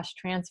direct cash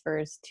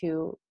transfers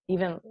to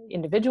even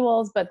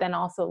individuals, but then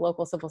also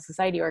local civil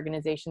society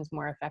organizations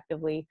more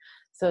effectively,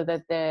 so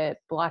that the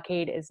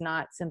blockade is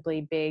not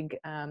simply big,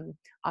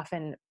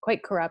 often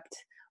quite corrupt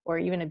or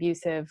even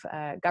abusive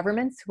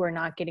governments who are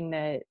not getting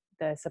the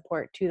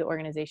support to the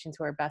organizations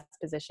who are best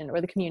positioned, or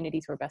the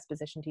communities who are best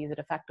positioned to use it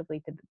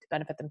effectively to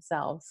benefit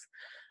themselves.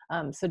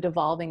 So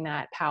devolving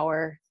that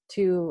power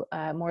to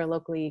more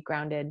locally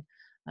grounded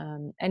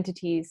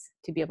entities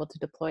to be able to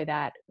deploy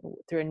that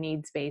through a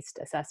needs-based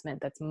assessment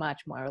that's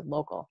much more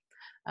local.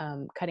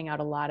 cutting out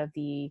a lot of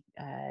the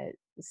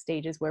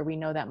stages where we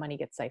know that money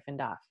gets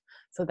siphoned off.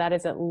 So that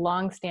is a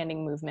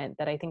long-standing movement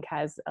that I think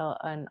has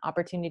an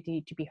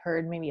opportunity to be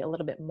heard maybe a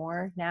little bit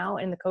more now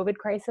in the COVID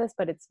crisis,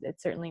 but it's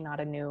certainly not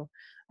a new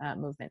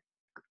movement.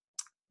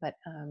 But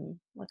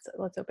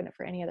let's open it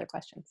for any other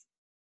questions.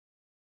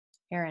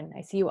 Erin,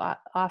 I see you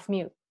off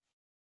mute.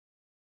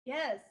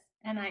 Yes,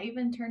 and I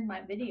even turned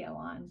my video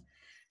on,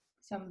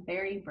 so I'm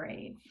very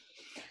brave.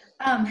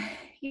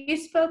 You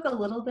spoke a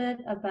little bit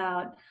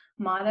about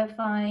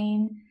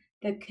modifying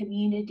the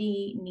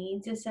community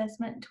needs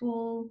assessment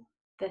tool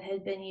that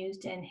had been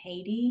used in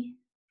Haiti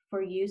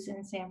for use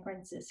in San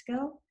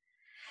Francisco.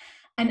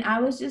 And I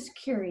was just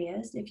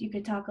curious if you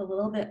could talk a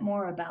little bit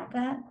more about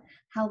that.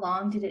 How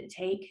long did it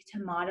take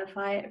to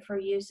modify it for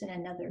use in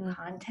another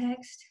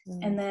context?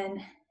 And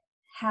then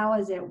how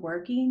is it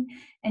working?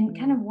 And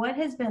kind of what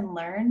has been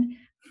learned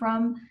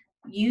from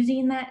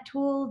using that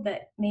tool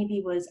that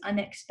maybe was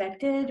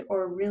unexpected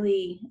or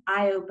really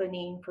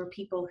eye-opening for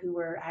people who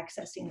were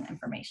accessing the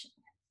information?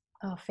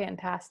 Oh,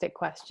 fantastic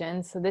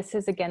question. So this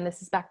is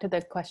back to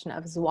the question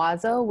of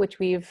Zwazo, which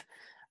we've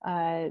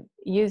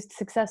used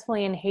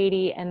successfully in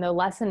Haiti. And the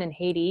lesson in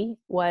Haiti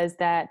was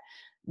that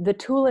the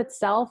tool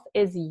itself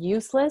is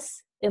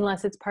useless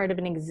unless it's part of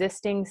an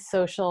existing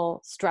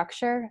social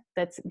structure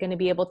that's going to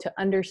be able to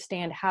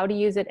understand how to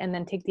use it and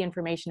then take the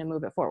information and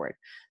move it forward.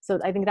 So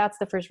I think that's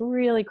the first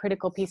really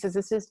critical piece. Is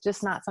this is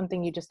just not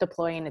something you just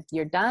deploy and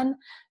you're done.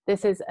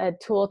 This is a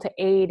tool to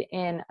aid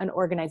in an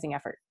organizing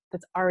effort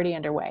that's already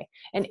underway.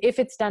 And if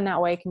it's done that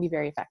way, it can be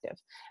very effective.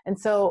 And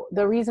so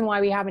the reason why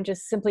we haven't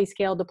just simply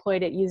scaled,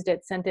 deployed it, used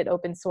it, sent it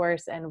open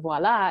source, and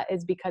voila,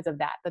 is because of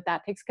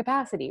that takes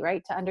capacity,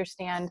 right? To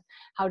understand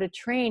how to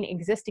train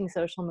existing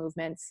social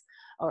movements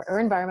or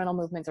environmental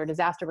movements or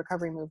disaster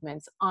recovery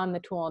movements on the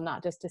tool,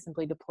 not just to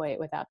simply deploy it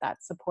without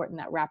that support and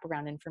that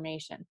wraparound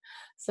information.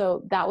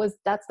 So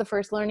that's the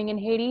first learning in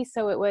Haiti.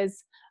 So it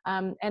was,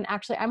 and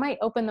actually I might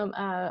open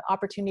the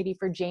opportunity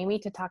for Jamie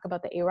to talk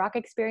about the AROC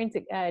experience,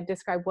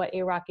 describe what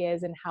AROC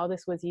is and how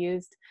this was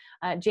used.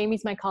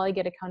 Jamie's my colleague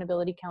at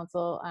Accountability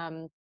Council,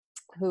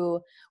 who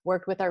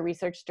worked with our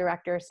research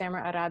director,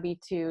 Samra Arabi,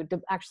 to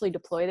actually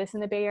deploy this in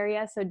the Bay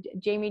Area. So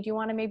Jamie, do you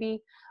want to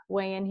maybe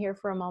weigh in here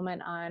for a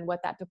moment on what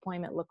that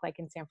deployment looked like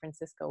in San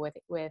Francisco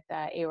with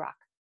AROC?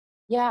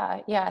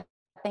 Yeah,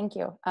 thank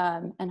you.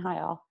 And hi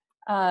all.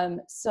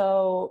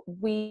 So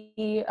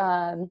we,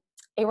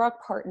 AROC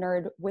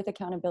partnered with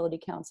Accountability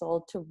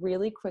Council to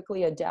really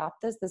quickly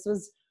adapt this. This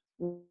was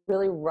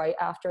really right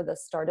after the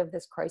start of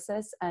this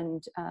crisis.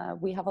 And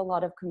we have a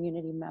lot of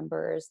community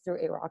members through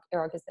AROC.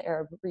 AROC is the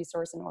Arab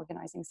Resource and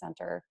Organizing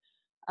Center,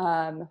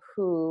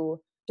 who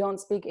don't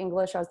speak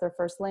English as their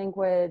first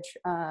language,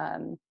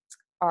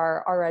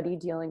 are already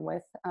dealing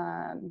with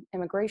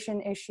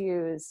immigration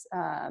issues,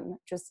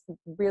 just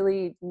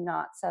really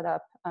not set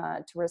up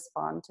to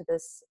respond to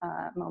this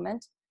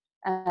moment.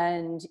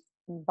 And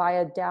by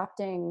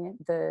adapting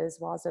the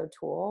Zwazo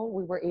tool,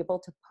 we were able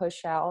to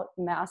push out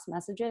mass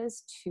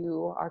messages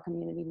to our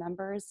community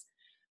members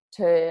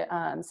to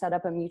set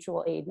up a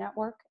mutual aid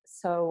network.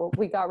 So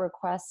we got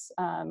requests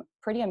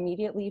pretty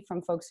immediately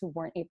from folks who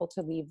weren't able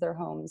to leave their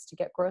homes to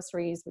get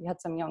groceries. We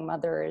had some young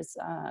mothers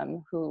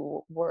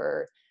who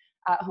were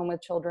at home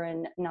with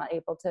children, not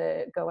able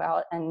to go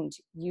out, and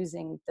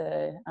using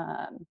the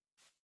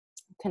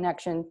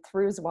connection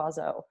through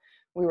Zwazo,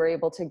 we were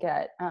able to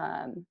get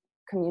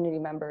community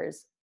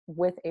members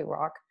with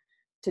AROC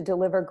to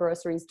deliver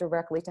groceries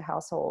directly to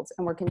households.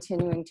 And we're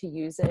continuing to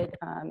use it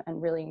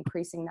and really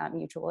increasing that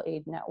mutual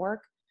aid network.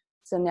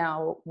 So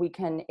now we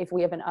can, if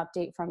we have an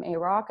update from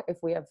AROC, if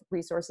we have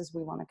resources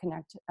we want to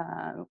connect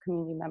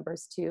community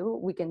members to,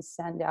 we can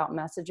send out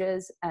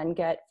messages and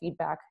get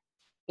feedback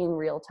in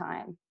real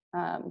time.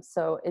 And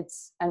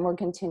we're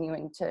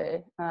continuing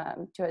to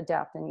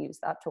adapt and use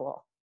that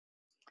tool.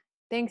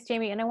 Thanks,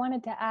 Jamie. And I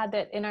wanted to add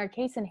that in our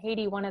case in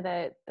Haiti, one of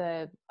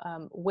the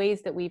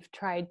ways that we've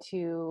tried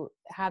to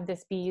have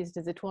this be used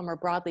as a tool more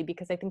broadly,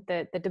 because I think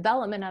that the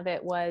development of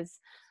it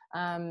was,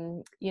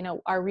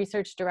 our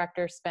research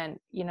director spent,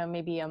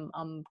 maybe a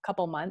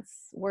couple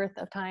months worth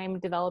of time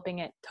developing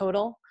it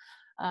total.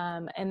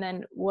 And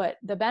then what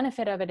the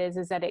benefit of it is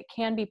that it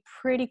can be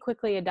pretty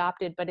quickly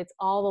adopted, but it's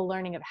all the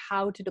learning of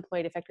how to deploy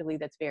it effectively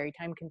that's very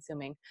time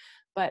consuming.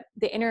 But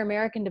the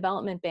Inter-American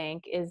Development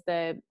Bank is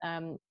the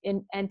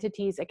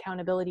entity's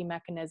accountability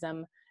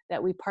mechanism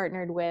that we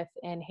partnered with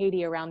in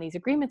Haiti around these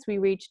agreements we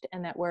reached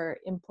and that we're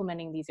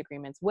implementing these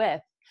agreements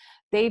with.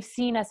 They've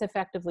seen us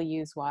effectively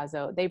use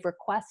Zwazo. They've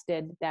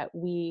requested that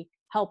we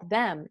help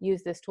them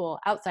use this tool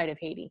outside of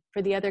Haiti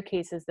for the other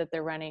cases that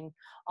they're running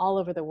all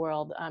over the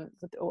world,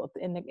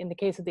 in the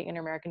case of the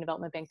Inter-American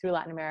Development Bank through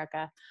Latin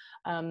America,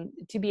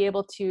 to be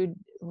able to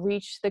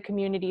reach the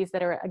communities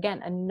that are,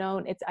 again,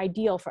 it's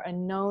ideal for a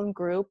known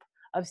group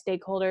of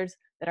stakeholders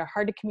that are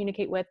hard to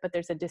communicate with, but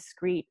there's a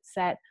discrete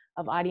set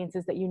of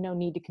audiences that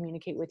need to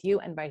communicate with you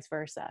and vice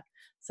versa.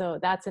 So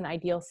that's an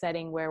ideal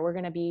setting where we're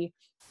going to be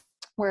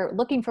we're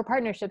looking for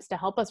partnerships to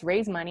help us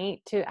raise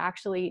money to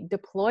actually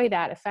deploy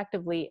that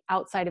effectively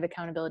outside of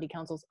Accountability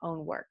Council's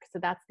own work. So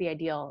that's the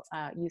ideal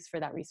use for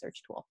that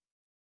research tool.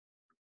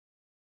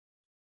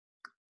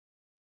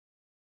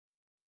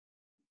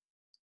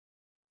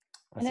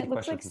 And it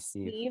looks like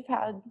Steve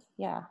had,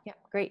 yeah,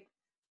 great.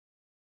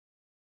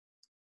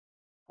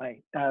 Hi,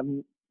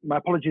 my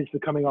apologies for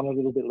coming on a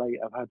little bit late.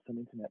 I've had some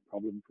internet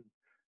problems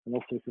and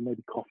also for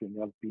maybe coughing.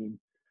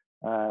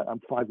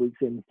 I'm 5 weeks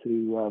into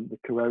the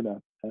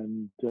corona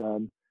and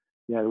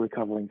yeah,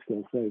 recovering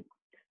still. So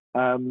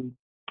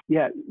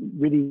yeah,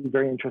 really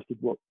very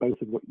interested both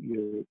of what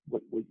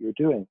you're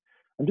doing.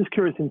 I'm just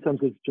curious in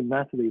terms of, to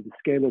Natalie, the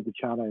scale of the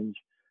challenge.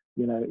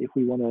 You know, if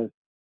we want to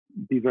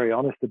be very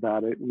honest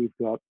about it, we've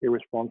got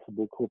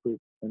irresponsible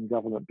corporate and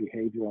government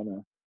behavior on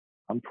an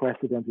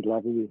unprecedented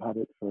level. We've had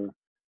it for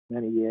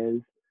many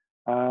years.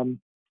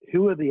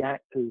 Who are the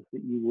actors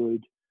that you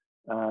would,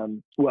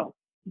 well,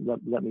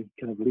 let me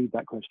kind of lead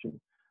that question.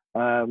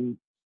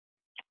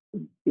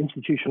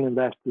 Institutional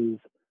investors,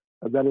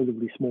 a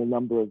relatively small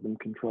number of them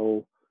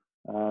control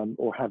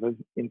or have an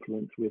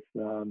influence with,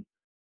 you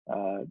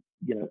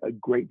know, a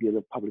great deal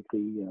of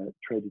publicly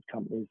traded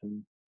companies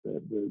and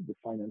the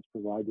finance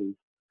providers,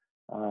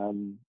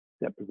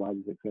 debt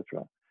providers,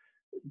 etc.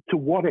 To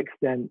what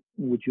extent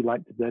would you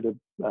like to better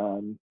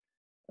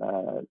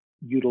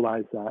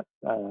utilize that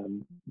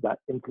that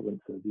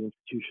influence of the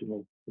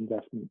institutional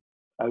investment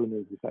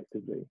owners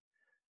effectively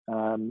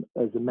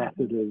as a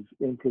method of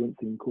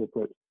influencing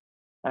corporate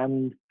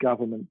and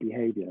government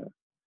behavior?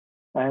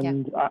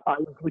 And I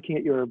was looking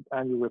at your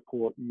annual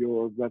report.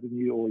 Your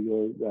revenue or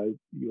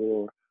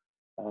your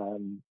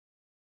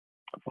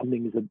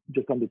funding is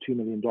just under $2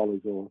 million,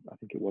 or I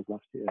think it was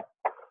last year.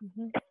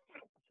 Mm-hmm.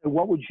 So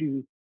what would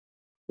you,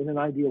 in an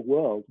ideal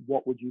world,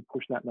 what would you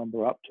push that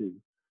number up to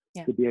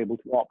be able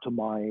to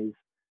optimize,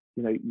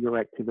 you know, your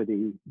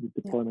activity, the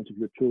deployment of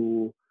your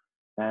tool,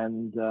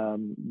 and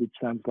which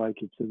sounds like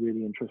it's a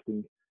really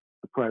interesting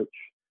approach.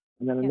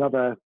 And then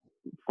another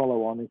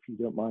follow-on, if you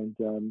don't mind,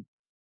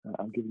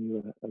 I'm giving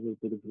you a little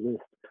bit of a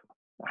list.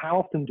 How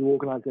often do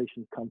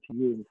organizations come to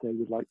you and say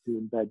we'd like to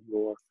embed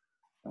your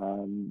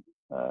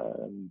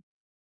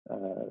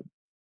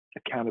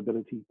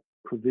accountability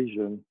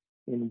provision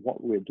in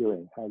what we're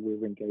doing, how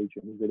we're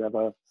engaging? Is it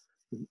ever,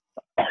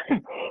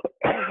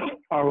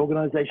 are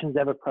organizations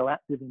ever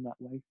proactive in that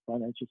way,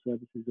 financial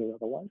services or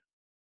otherwise?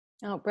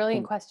 Oh,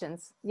 brilliant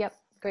questions. Yep.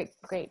 Great.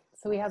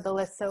 So we have the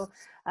list. So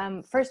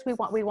first we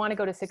want to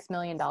go to $6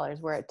 million.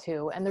 We're at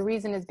 2. And the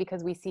reason is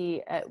because we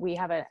see, we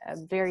have a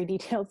very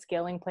detailed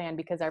scaling plan,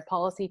 because our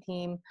policy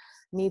team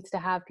needs to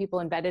have people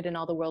embedded in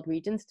all the world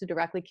regions to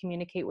directly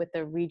communicate with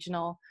the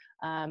regional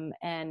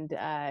and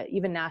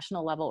even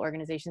national level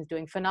organizations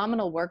doing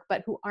phenomenal work,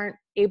 but who aren't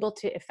able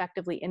to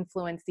effectively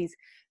influence these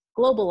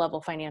global level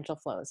financial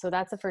flows. So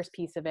that's the first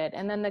piece of it.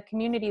 And then the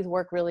community's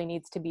work really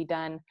needs to be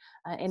done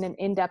in an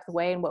in-depth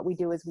way. And what we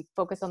do is we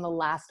focus on the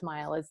last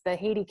mile. As the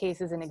Haiti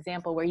case is an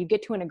example where you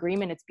get to an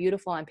agreement, it's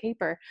beautiful on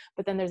paper,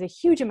 but then there's a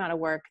huge amount of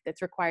work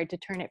that's required to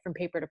turn it from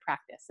paper to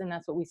practice. And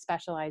that's what we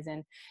specialize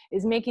in,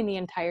 is making the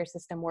entire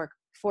system work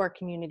for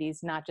communities,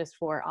 not just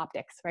for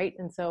optics, right?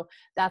 And so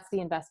that's the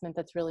investment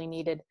that's really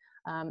needed.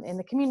 In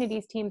the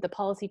communities team, the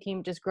policy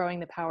team, just growing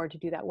the power to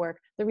do that work.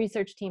 The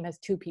research team has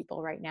 2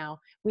 people right now.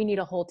 We need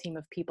a whole team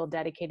of people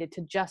dedicated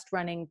to just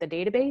running the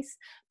database,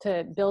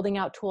 to building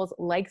out tools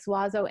like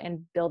Zwazo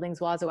and building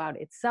Zwazo out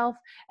itself.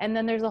 And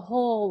then there's a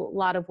whole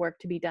lot of work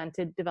to be done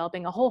to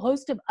developing a whole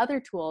host of other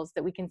tools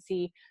that we can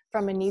see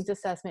from a needs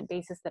assessment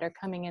basis that are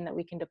coming in that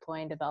we can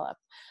deploy and develop.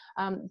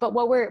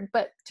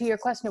 But to your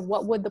question of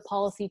what would the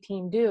policy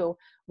team do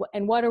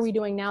and what are we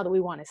doing now that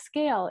we want to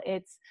scale,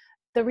 it's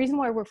the reason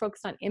why we're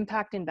focused on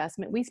impact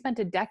investment. We spent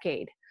a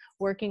decade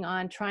working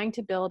on trying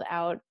to build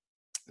out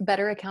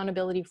better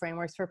accountability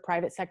frameworks for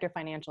private sector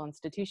financial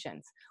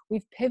institutions.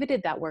 We've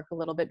pivoted that work a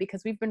little bit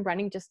because we've been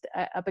running just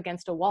up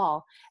against a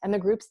wall, and the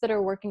groups that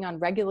are working on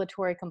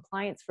regulatory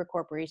compliance for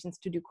corporations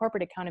to do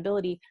corporate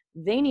accountability,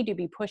 they need to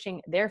be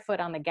pushing their foot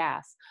on the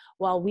gas,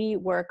 while we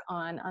work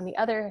on the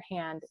other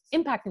hand,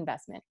 impact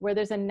investment, where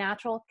there's a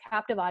natural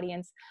captive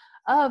audience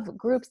of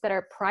groups that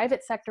are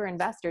private sector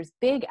investors,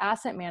 big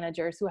asset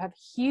managers who have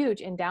huge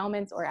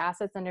endowments or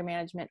assets under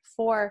management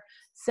for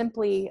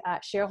simply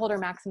shareholder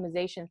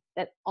maximization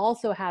that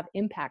also have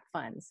impact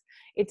funds.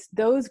 It's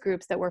those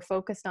groups that we're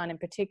focused on in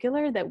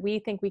particular that we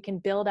think we can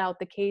build out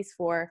the case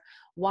for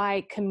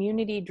why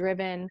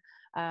community-driven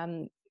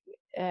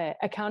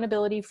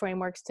accountability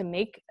frameworks to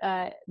make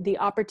the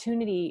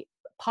opportunity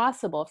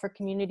possible for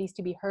communities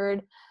to be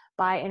heard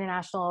by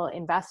international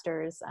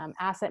investors,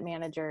 asset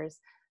managers,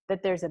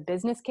 that there's a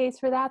business case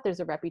for that, there's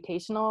a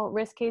reputational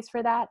risk case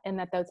for that, and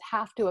that those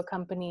have to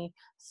accompany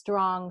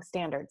strong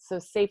standards. So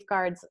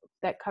safeguards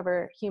that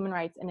cover human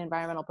rights and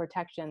environmental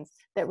protections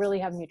that really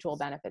have mutual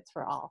benefits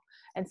for all.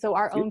 And so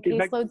our own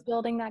caseload's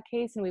building that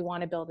case, and we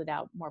want to build it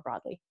out more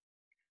broadly.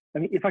 I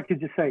mean, if I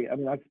could just say, I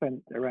mean, I've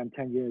spent around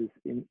 10 years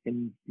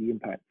in the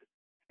impact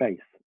space.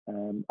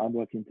 I'm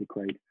working to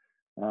create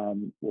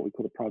what we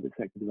call a private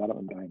sector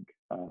development bank.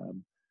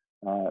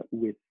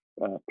 with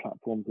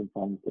platforms and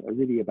funds that are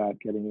really about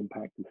getting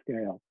impact to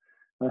scale.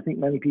 And I think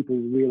many people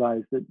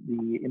realize that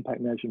the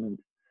impact measurement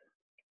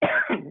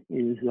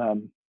is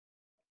one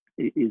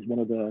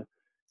of the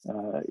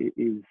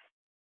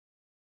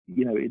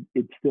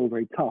it's still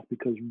very tough,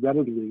 because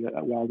relatively,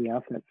 while the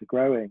assets are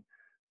growing,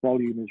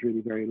 volume is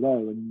really very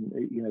low, and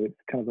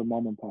it's kind of a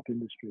mom and pop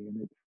industry,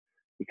 and it's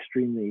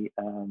extremely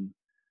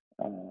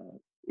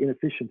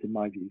inefficient in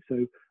my view.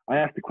 So I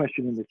asked a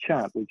question in the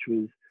chat, which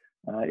was,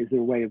 is there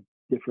a way of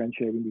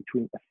differentiating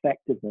between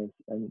effectiveness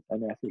and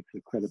ethics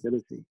or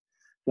credibility?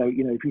 So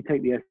if you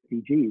take the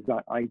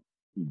SDGs, I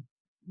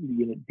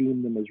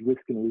deem them as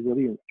risk and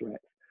resilience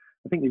threats.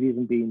 I think they've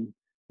even been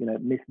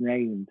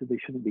misnamed. They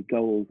shouldn't be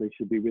goals, they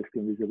should be risk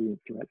and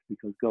resilience threats,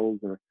 because goals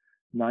are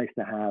nice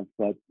to have,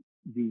 but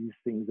these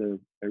things are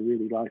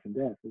really life and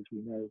death, as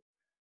we know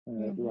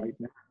right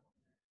now.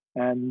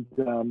 And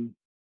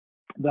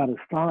that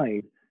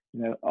aside,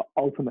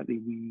 ultimately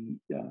we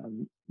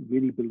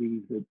really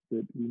believe that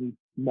we need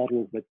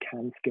models that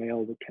can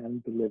scale, that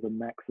can deliver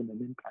maximum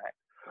impact.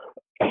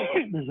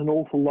 There's an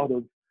awful lot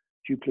of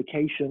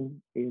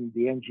duplication in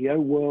the NGO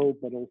world,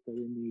 but also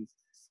in the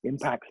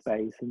impact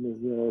space, and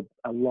there's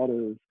a lot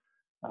of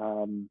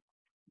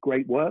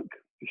great work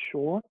for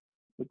sure,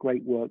 but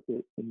great work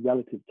that in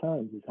relative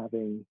terms is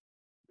having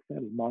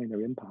fairly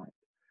minor impact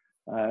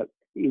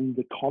in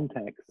the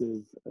context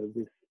of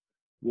this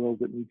world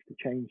that needs to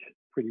change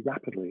pretty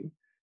rapidly,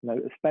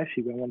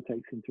 especially when one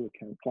takes into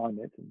account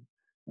climate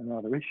and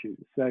other issues.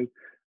 So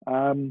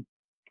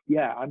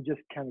yeah, I'm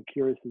just kind of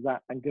curious of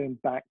that, and going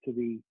back to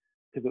the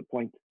pivot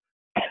point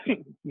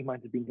you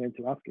might have been going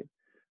to ask it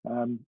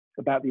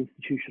about the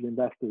institutional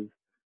investors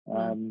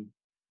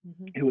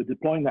who are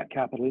deploying that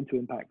capital into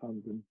impact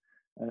funds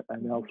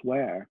and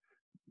elsewhere.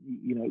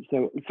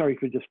 So sorry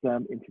for just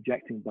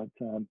interjecting, but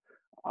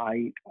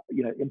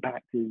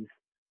impact is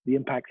the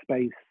impact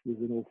space. There's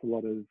an awful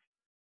lot of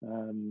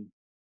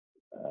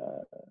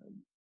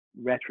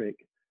rhetoric.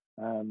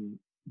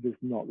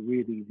 There's not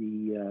really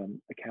the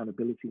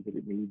accountability that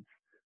it needs.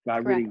 So I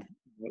really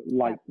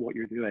like what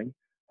you're doing.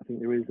 I think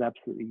there is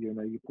absolutely, you're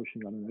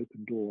pushing on an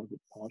open door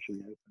that's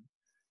partially open.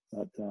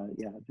 But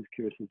yeah, I'm just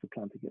curious as the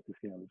plan to get to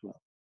scale as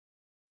well.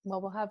 Well,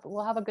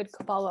 we'll have a good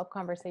follow-up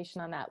conversation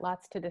on that.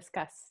 Lots to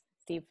discuss,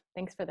 Steve.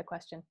 Thanks for the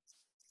question.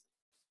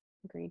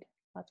 Agreed.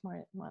 Lots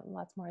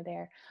more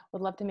there.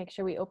 Would love to make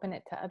sure we open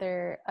it to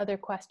other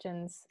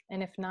questions.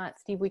 And if not,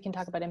 Steve, we can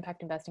talk about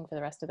impact investing for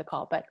the rest of the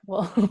call, but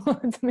we'll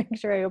let's make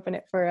sure I open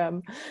it for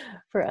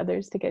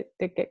others to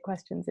get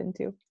questions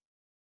into.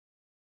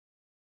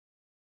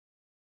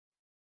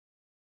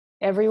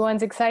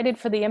 Everyone's excited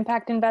for the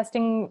impact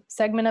investing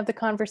segment of the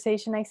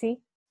conversation, I see.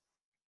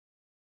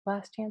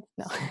 Last chance?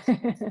 No.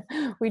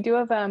 We do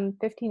have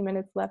 15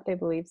 minutes left, I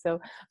believe.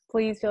 So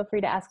please feel free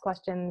to ask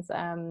questions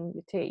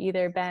to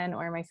either Ben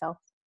or myself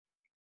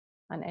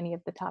on any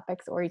of the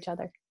topics, or each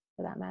other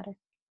for that matter.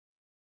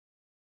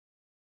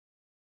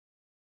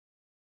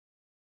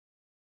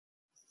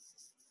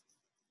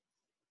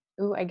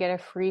 Ooh, I get a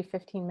free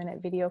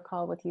 15-minute video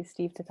call with you,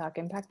 Steve, to talk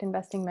impact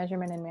investing,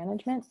 measurement, and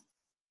management.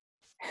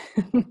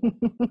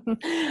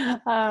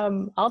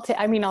 I'll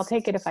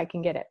take it if I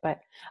can get it, but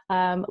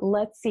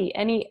let's see.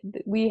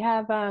 We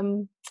have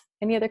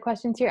any other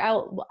questions here?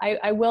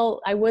 I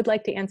would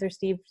like to answer,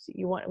 Steve,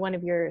 one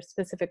of your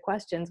specific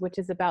questions, which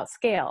is about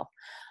scale,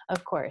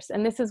 of course.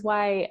 And this is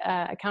why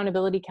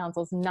Accountability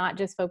Counsel is not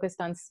just focused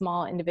on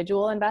small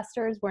individual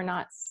investors. We're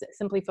not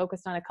simply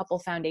focused on a couple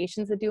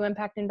foundations that do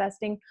impact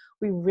investing.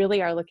 We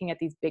really are looking at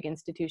these big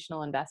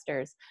institutional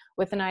investors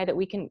with an eye that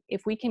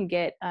if we can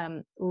get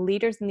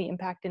leaders in the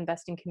impact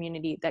investing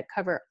community that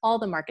cover all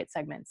the market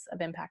segments of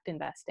impact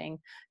investing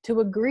to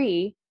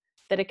agree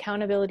that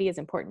accountability is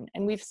important.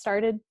 And we've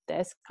started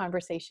this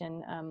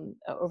conversation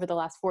over the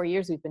last 4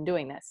 years. We've been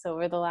doing this. So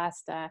over the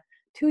last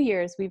 2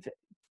 years, we've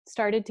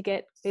started to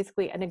get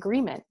basically an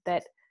agreement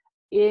that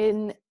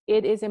it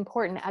is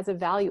important as a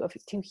value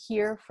to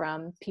hear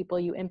from people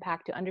you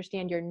impact, to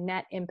understand your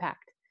net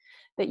impact.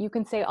 That you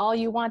can say all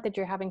you want that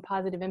you're having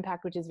positive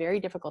impact, which is very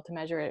difficult to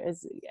measure,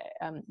 as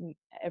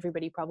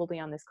everybody probably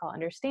on this call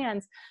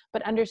understands,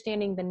 but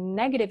understanding the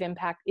negative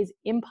impact is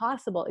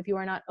impossible if you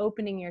are not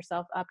opening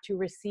yourself up to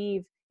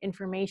receive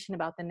information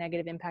about the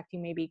negative impact you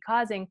may be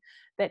causing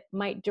that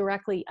might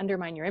directly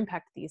undermine your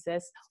impact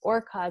thesis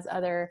or cause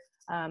other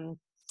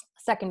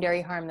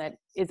secondary harm that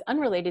is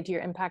unrelated to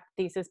your impact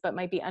thesis, but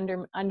might be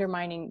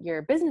undermining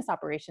your business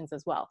operations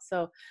as well.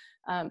 So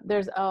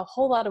there's a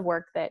whole lot of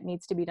work that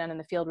needs to be done in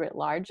the field writ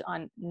large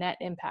on net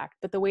impact.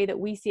 But the way that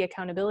we see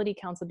Accountability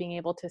Counsel being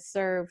able to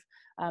serve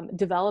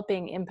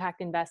developing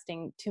impact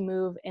investing to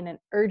move in an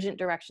urgent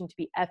direction, to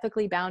be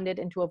ethically bounded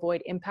and to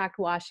avoid impact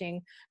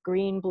washing,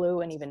 green,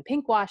 blue, and even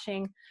pink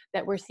washing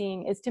that we're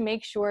seeing, is to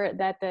make sure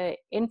that the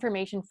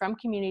information from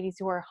communities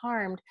who are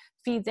harmed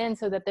feeds in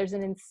so that there's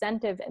an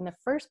incentive in the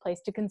first place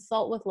to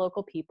consult with local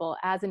local people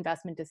as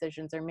investment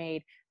decisions are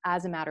made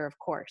as a matter of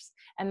course.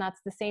 And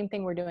that's the same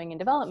thing we're doing in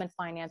development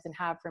finance and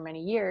have for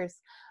many years,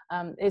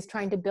 is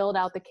trying to build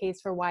out the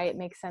case for why it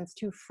makes sense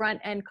to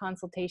front-end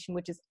consultation,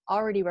 which is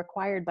already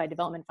required by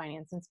development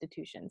finance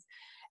institutions.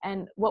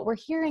 And what we're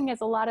hearing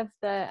is a lot of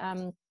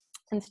the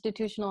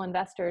institutional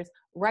investors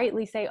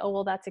rightly say, oh,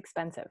 well, that's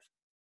expensive,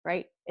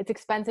 right? It's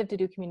expensive to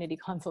do community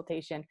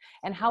consultation.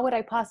 And how would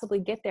I possibly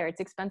get there?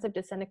 It's expensive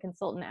to send a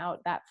consultant out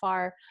that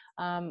far.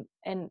 And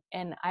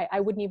I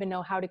wouldn't even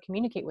know how to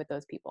communicate with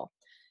those people.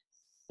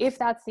 If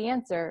that's the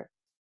answer,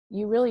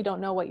 you really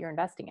don't know what you're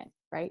investing in,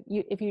 right?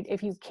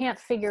 If you can't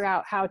figure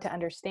out how to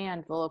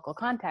understand the local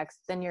context,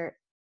 then you're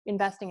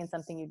investing in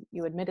something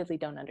you admittedly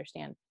don't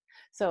understand.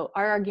 So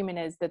our argument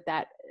is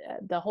that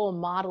the whole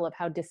model of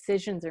how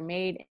decisions are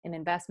made in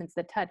investments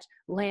that touch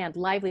land,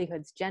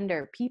 livelihoods,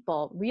 gender,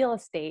 people, real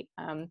estate,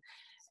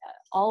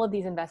 all of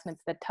these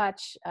investments that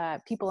touch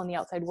people in the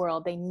outside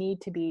world, they need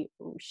to be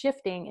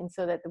shifting, and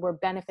so that we're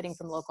benefiting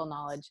from local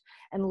knowledge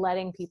and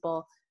letting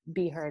people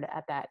be heard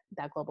at that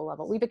global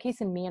level. We have a case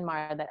in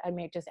Myanmar that I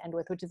may just end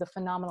with, which is a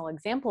phenomenal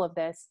example of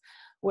this,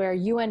 where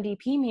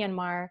UNDP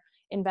Myanmar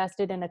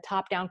invested in a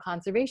top-down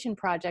conservation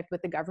project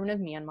with the government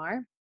of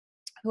Myanmar,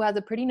 who has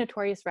a pretty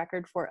notorious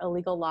record for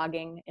illegal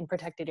logging in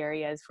protected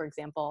areas, for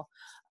example.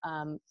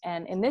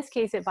 And in this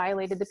case, it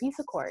violated the peace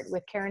accord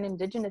with Karen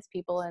indigenous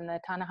people in the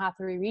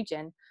Tanahatharee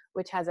region,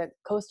 which has a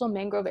coastal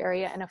mangrove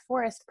area and a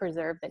forest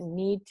preserve that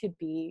need to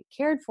be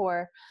cared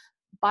for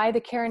by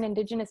the Karen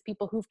indigenous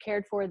people who've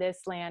cared for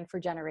this land for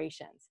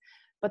generations.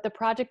 But the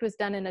project was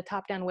done in a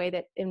top-down way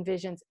that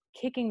envisions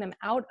kicking them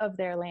out of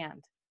their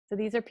land. So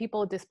these are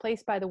people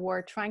displaced by the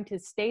war, trying to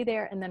stay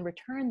there and then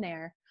return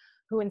there,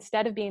 who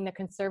instead of being the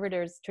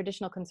conservators,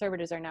 traditional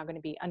conservators, are now going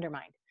to be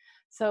undermined.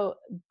 So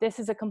this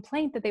is a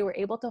complaint that they were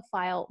able to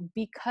file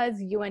because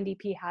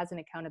UNDP has an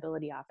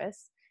accountability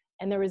office,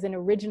 and there was an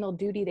original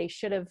duty. They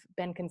should have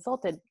been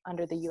consulted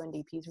under the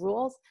UNDP's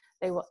rules.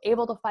 They were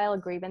able to file a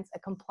grievance, a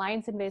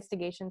compliance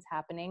investigation's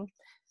happening.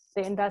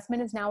 The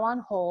investment is now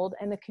on hold,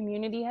 and the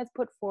community has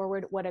put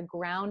forward what a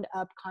ground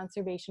up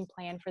conservation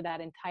plan for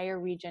that entire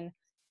region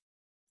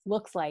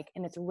looks like,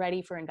 and it's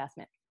ready for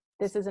investment.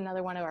 This is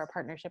another one of our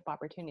partnership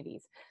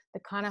opportunities. The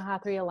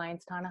Kanahatharee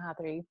Alliance,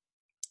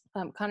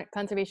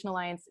 Conservation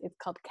Alliance, it's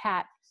called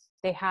CAT.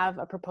 They have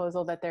a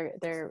proposal that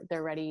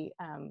they're ready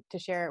to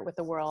share with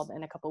the world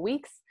in a couple of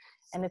weeks.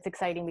 And it's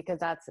exciting because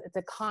it's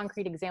a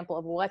concrete example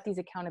of what these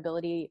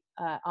accountability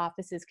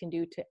offices can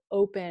do to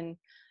open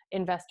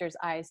investors'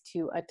 eyes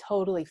to a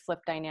totally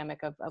flipped dynamic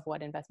of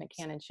what investment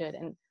can and should,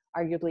 and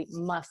arguably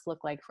must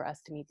look like for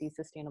us to meet these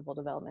sustainable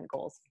development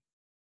goals.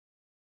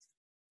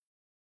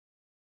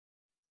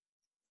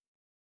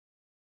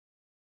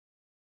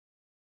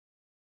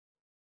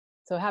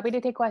 So happy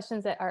to take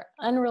questions that are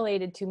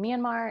unrelated to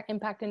Myanmar,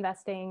 impact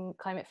investing,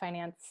 climate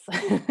finance,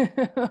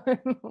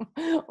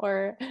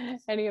 or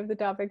any of the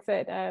topics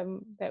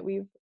that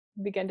we've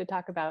begun to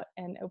talk about,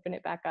 and open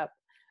it back up.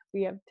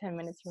 We have 10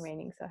 minutes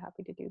remaining, so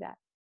happy to do that.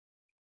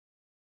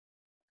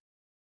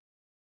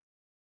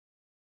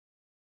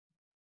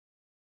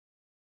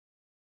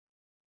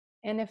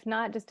 And if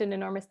not, just an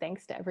enormous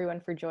thanks to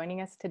everyone for joining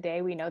us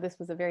today. We know this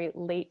was a very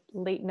late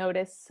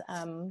noticed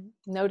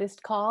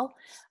call.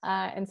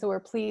 And so we're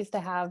pleased to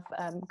have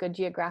good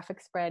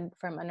geographic spread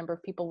from a number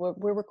of people.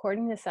 We're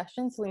recording this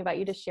session, so we invite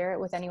you to share it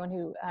with anyone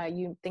who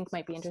you think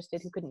might be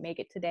interested who couldn't make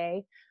it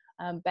today.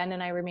 Ben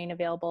and I remain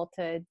available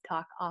to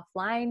talk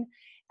offline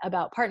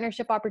about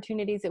partnership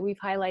opportunities that we've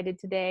highlighted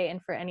today,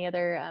 and for any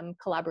other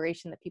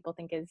collaboration that people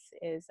think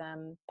is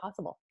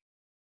possible.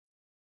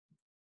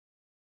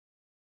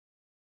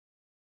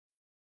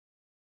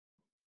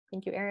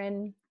 Thank you,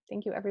 Erin.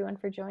 Thank you, everyone,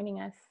 for joining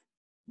us.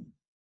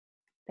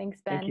 Thanks,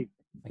 Ben. Thank you.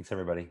 Thanks,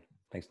 everybody.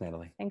 Thanks,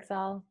 Natalie. Thanks,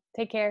 all.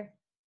 Take care.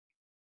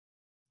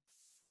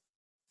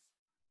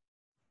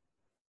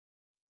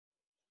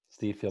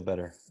 Steve, feel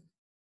better?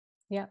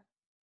 Yeah.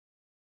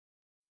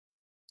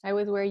 I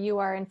was where you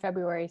are in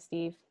February,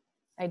 Steve.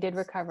 I did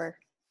recover.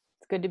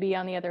 It's good to be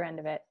on the other end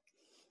of it.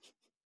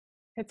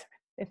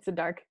 It's a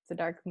dark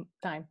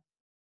time.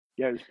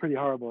 Yeah, it was pretty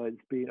horrible. It's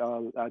been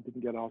I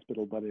didn't go to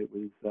hospital, but it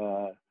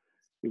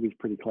was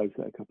pretty close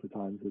there a couple of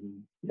times, and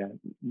yeah,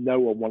 no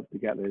one wants to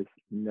get this.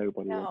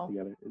 Nobody wants to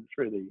get it. It's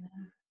really,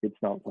 it's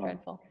not fun.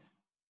 Dreadful.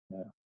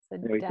 Yeah.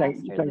 Anyway,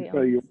 thanks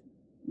for your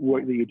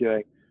work that you're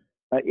doing.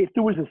 If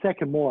there was a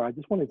second more, I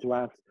just wanted to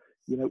ask,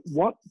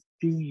 what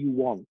do you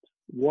want?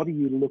 What are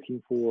you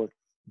looking for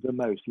the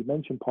most? You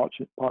mentioned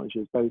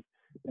partnerships, both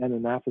Ben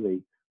and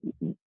Natalie.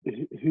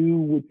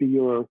 Who would be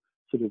your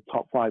sort of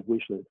top 5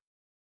 wish list?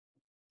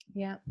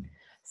 Yeah.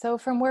 So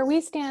from where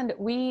we stand,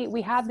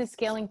 we have this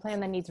scaling plan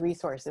that needs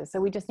resources. So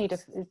we just need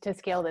to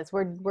scale this.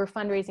 We're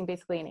fundraising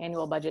basically an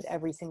annual budget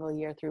every single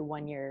year through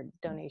 1-year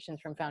donations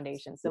from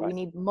foundations. So we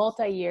need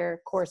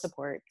multi-year core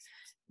support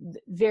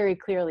very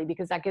clearly,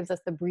 because that gives us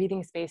the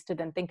breathing space to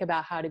then think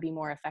about how to be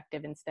more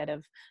effective instead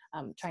of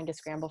trying to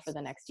scramble for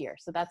the next year.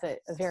 So that's a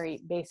very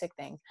basic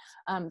thing.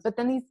 But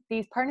then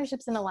these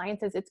partnerships and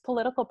alliances, it's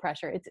political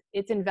pressure.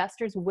 It's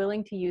investors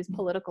willing to use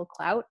political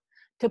clout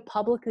to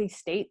publicly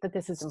state that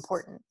this is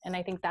important. And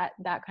I think that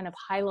that kind of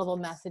high level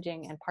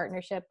messaging and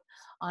partnership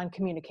on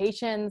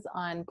communications,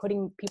 on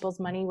putting people's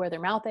money where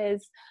their mouth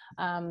is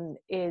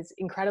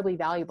incredibly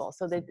valuable.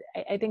 So that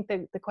I think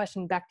the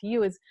question back to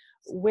you is,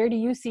 where do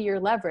you see your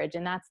leverage?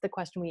 And that's the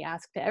question we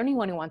ask to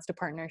anyone who wants to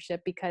partner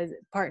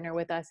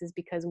with us, is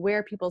because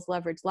where people's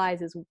leverage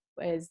lies is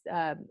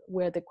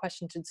where the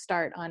question should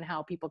start on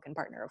how people can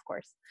partner, of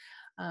course.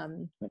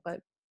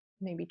 But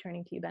maybe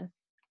turning to you, Ben.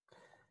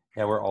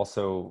 Yeah, we're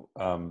also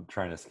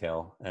trying to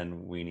scale,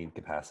 and we need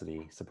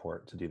capacity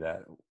support to do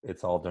that.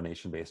 It's all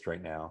donation-based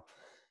right now,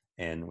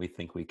 and we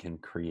think we can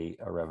create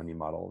a revenue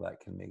model that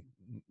can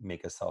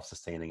make us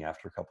self-sustaining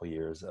after a couple of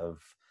years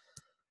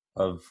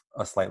of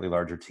a slightly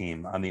larger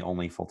team. I'm the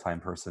only full-time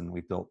person.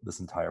 We built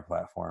this entire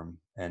platform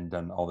and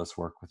done all this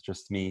work with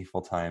just me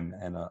full-time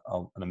and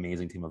an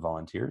amazing team of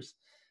volunteers.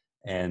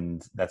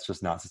 And that's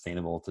just not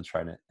sustainable to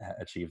try to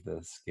achieve the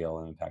scale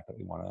and impact that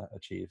we want to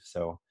achieve.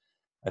 So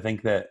I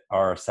think that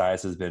our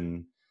size has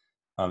been,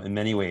 in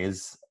many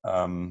ways,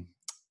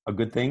 a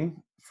good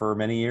thing for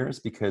many years,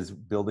 because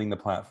building the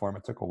platform,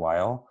 it took a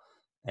while,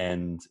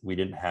 and we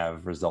didn't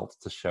have results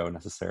to show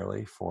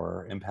necessarily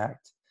for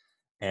impact.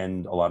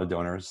 And a lot of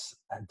donors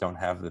don't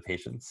have the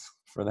patience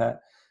for that.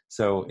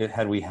 So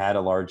had we had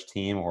a large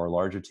team or a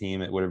larger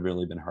team, it would have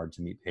really been hard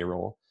to meet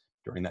payroll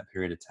during that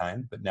period of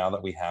time. But now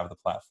that we have the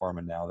platform,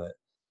 and now that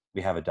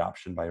we have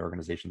adoption by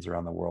organizations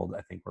around the world,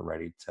 I think we're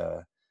ready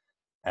to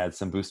add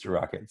some booster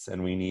rockets.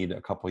 And we need a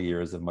couple of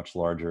years of much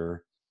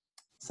larger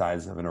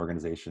size of an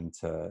organization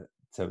to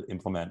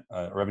implement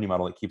a revenue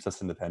model that keeps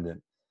us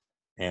independent.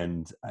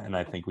 And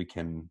I think we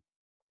can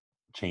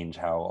change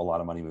how a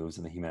lot of money moves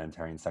in the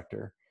humanitarian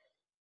sector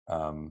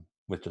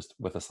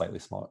with a slightly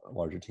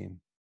larger team.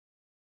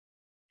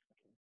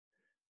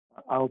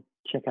 I'll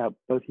check out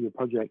both of your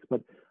projects,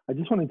 but I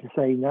just wanted to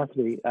say,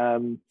 Natalie,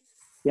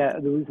 yeah,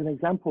 there was an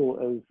example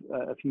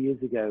of a few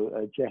years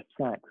ago, Jeff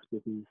Sachs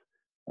with his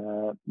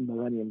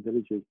Millennium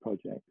Villages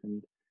project,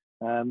 and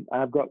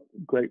I've got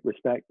great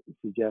respect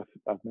for Jeff.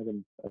 I've met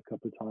him a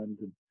couple of times,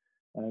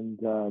 and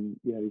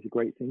you know, he's a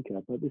great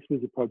thinker. But this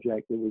was a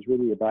project that was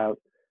really about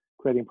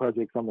creating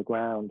projects on the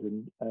ground,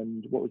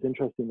 and what was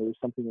interesting, there was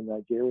something in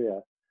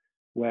Nigeria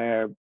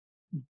where,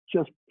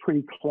 just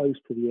pretty close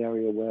to the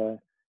area where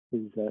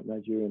his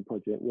Nigerian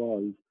project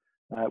was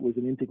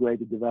an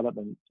integrated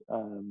development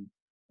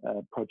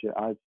project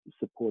I've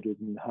supported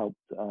and helped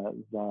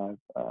via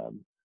a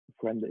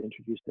friend that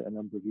introduced it a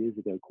number of years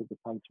ago, called the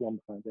Counsel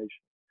Foundation.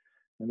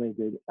 And they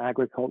did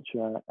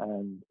agriculture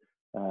and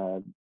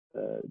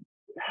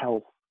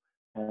health,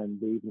 and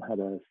they even had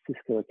a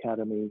Cisco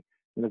Academy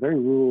in a very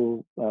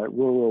rural,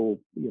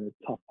 you know,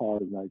 tough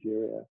part of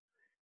Nigeria.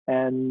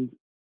 And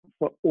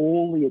for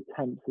all the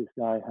attempts this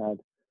guy had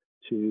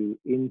to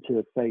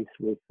interface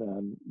with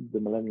the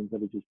Millennium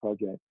Villages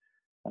project,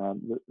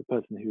 the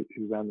person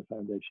who ran the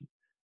foundation,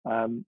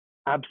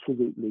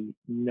 absolutely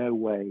no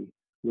way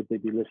would they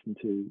be listened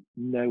to.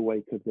 No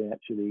way could they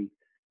actually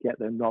get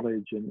their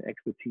knowledge and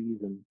expertise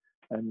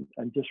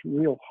and just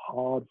real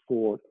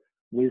hard-fought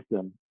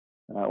wisdom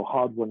or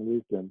hard-won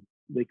wisdom.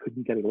 They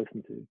couldn't get it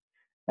listened to.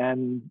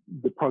 And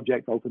the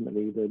project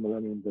ultimately, the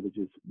Millennium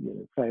Villages, you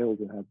know, failed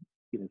and had,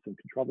 you know, some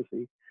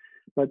controversy.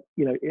 But,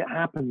 you know, it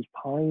happens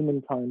time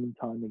and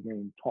time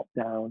again,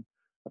 top-down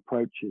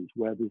approaches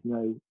where there's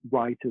no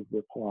right of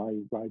reply,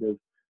 right of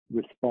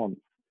response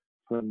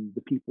from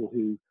the people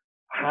who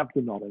have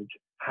the knowledge,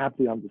 have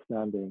the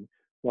understanding.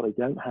 What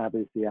they don't have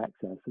is the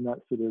access. And that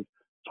sort of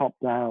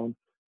top-down,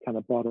 kind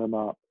of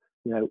bottom-up,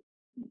 you know,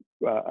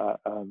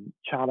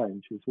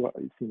 challenge is what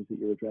it seems that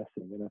you're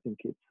addressing. And I think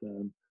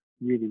it's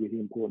really, really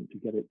important to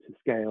get it to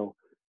scale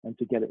and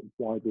to get it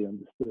widely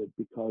understood,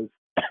 because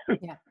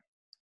yeah.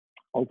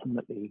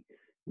 Ultimately,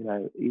 you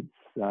know,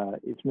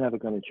 it's never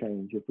going to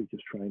change if we're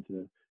just trying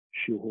to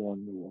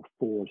shoehorn or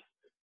force,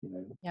 you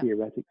know, yeah.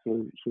 theoretic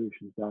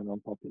solutions down on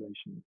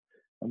populations.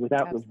 And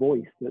without Absolutely. the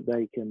voice that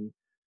they can,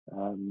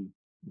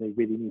 they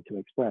really need to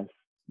express,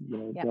 you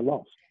know, yeah. they're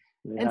lost.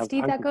 And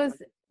Steve,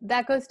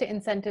 that goes to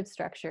incentive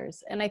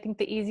structures. And I think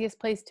the easiest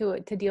place to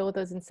deal with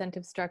those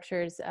incentive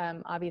structures,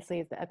 obviously,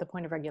 is at the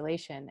point of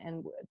regulation.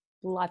 And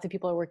lots of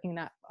people are working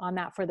on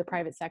that for the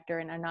private sector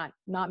and are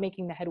not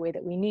making the headway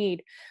that we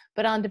need.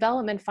 But on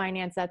development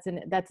finance, that's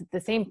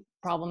the same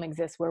problem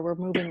exists, where we're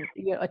moving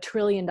 $1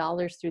 trillion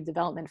through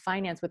development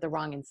finance with the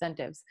wrong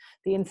incentives.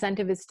 The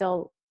incentive is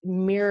still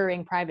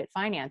mirroring private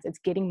finance. It's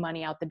getting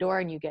money out the door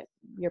and you get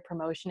your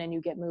promotion and you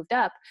get moved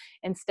up,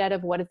 instead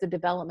of what is the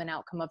development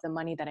outcome of the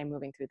money that I'm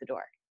moving through the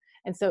door.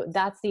 And so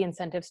that's the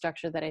incentive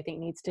structure that I think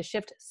needs to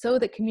shift, so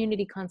that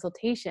community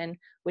consultation,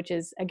 which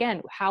is,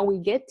 again, how we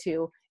get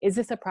to, is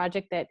this a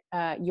project that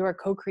you are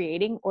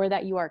co-creating or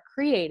that you are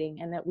creating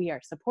and that we are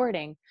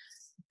supporting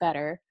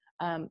better,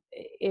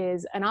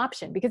 is an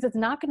option, because it's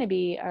not going to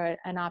be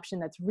an option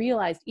that's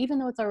realized, even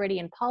though it's already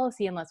in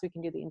policy, unless we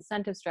can do the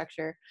incentive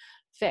structure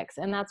fix.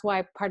 And that's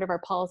why part of our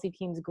policy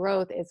team's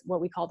growth is what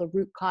we call the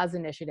root cause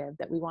initiative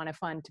that we want to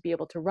fund to be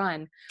able to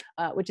run,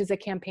 which is a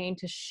campaign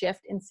to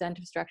shift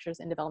incentive structures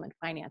in development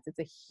finance. It's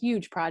a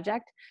huge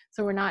project,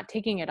 so we're not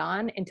taking it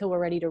on until we're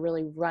ready to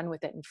really run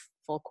with it in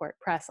full court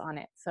press on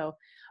it. So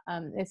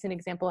it's an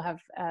example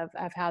of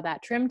how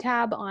that trim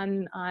tab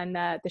on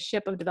the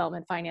ship of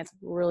development finance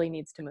really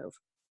needs to move.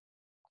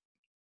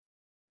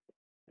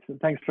 So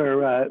thanks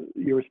for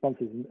your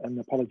responses, and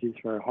apologies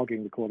for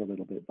hogging the call a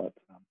little bit, but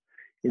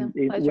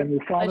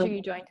pleasure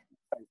you joined.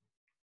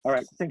 All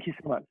right, thank you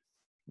so much.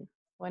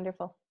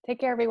 Wonderful. Take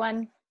care,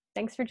 everyone.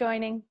 Thanks for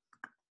joining.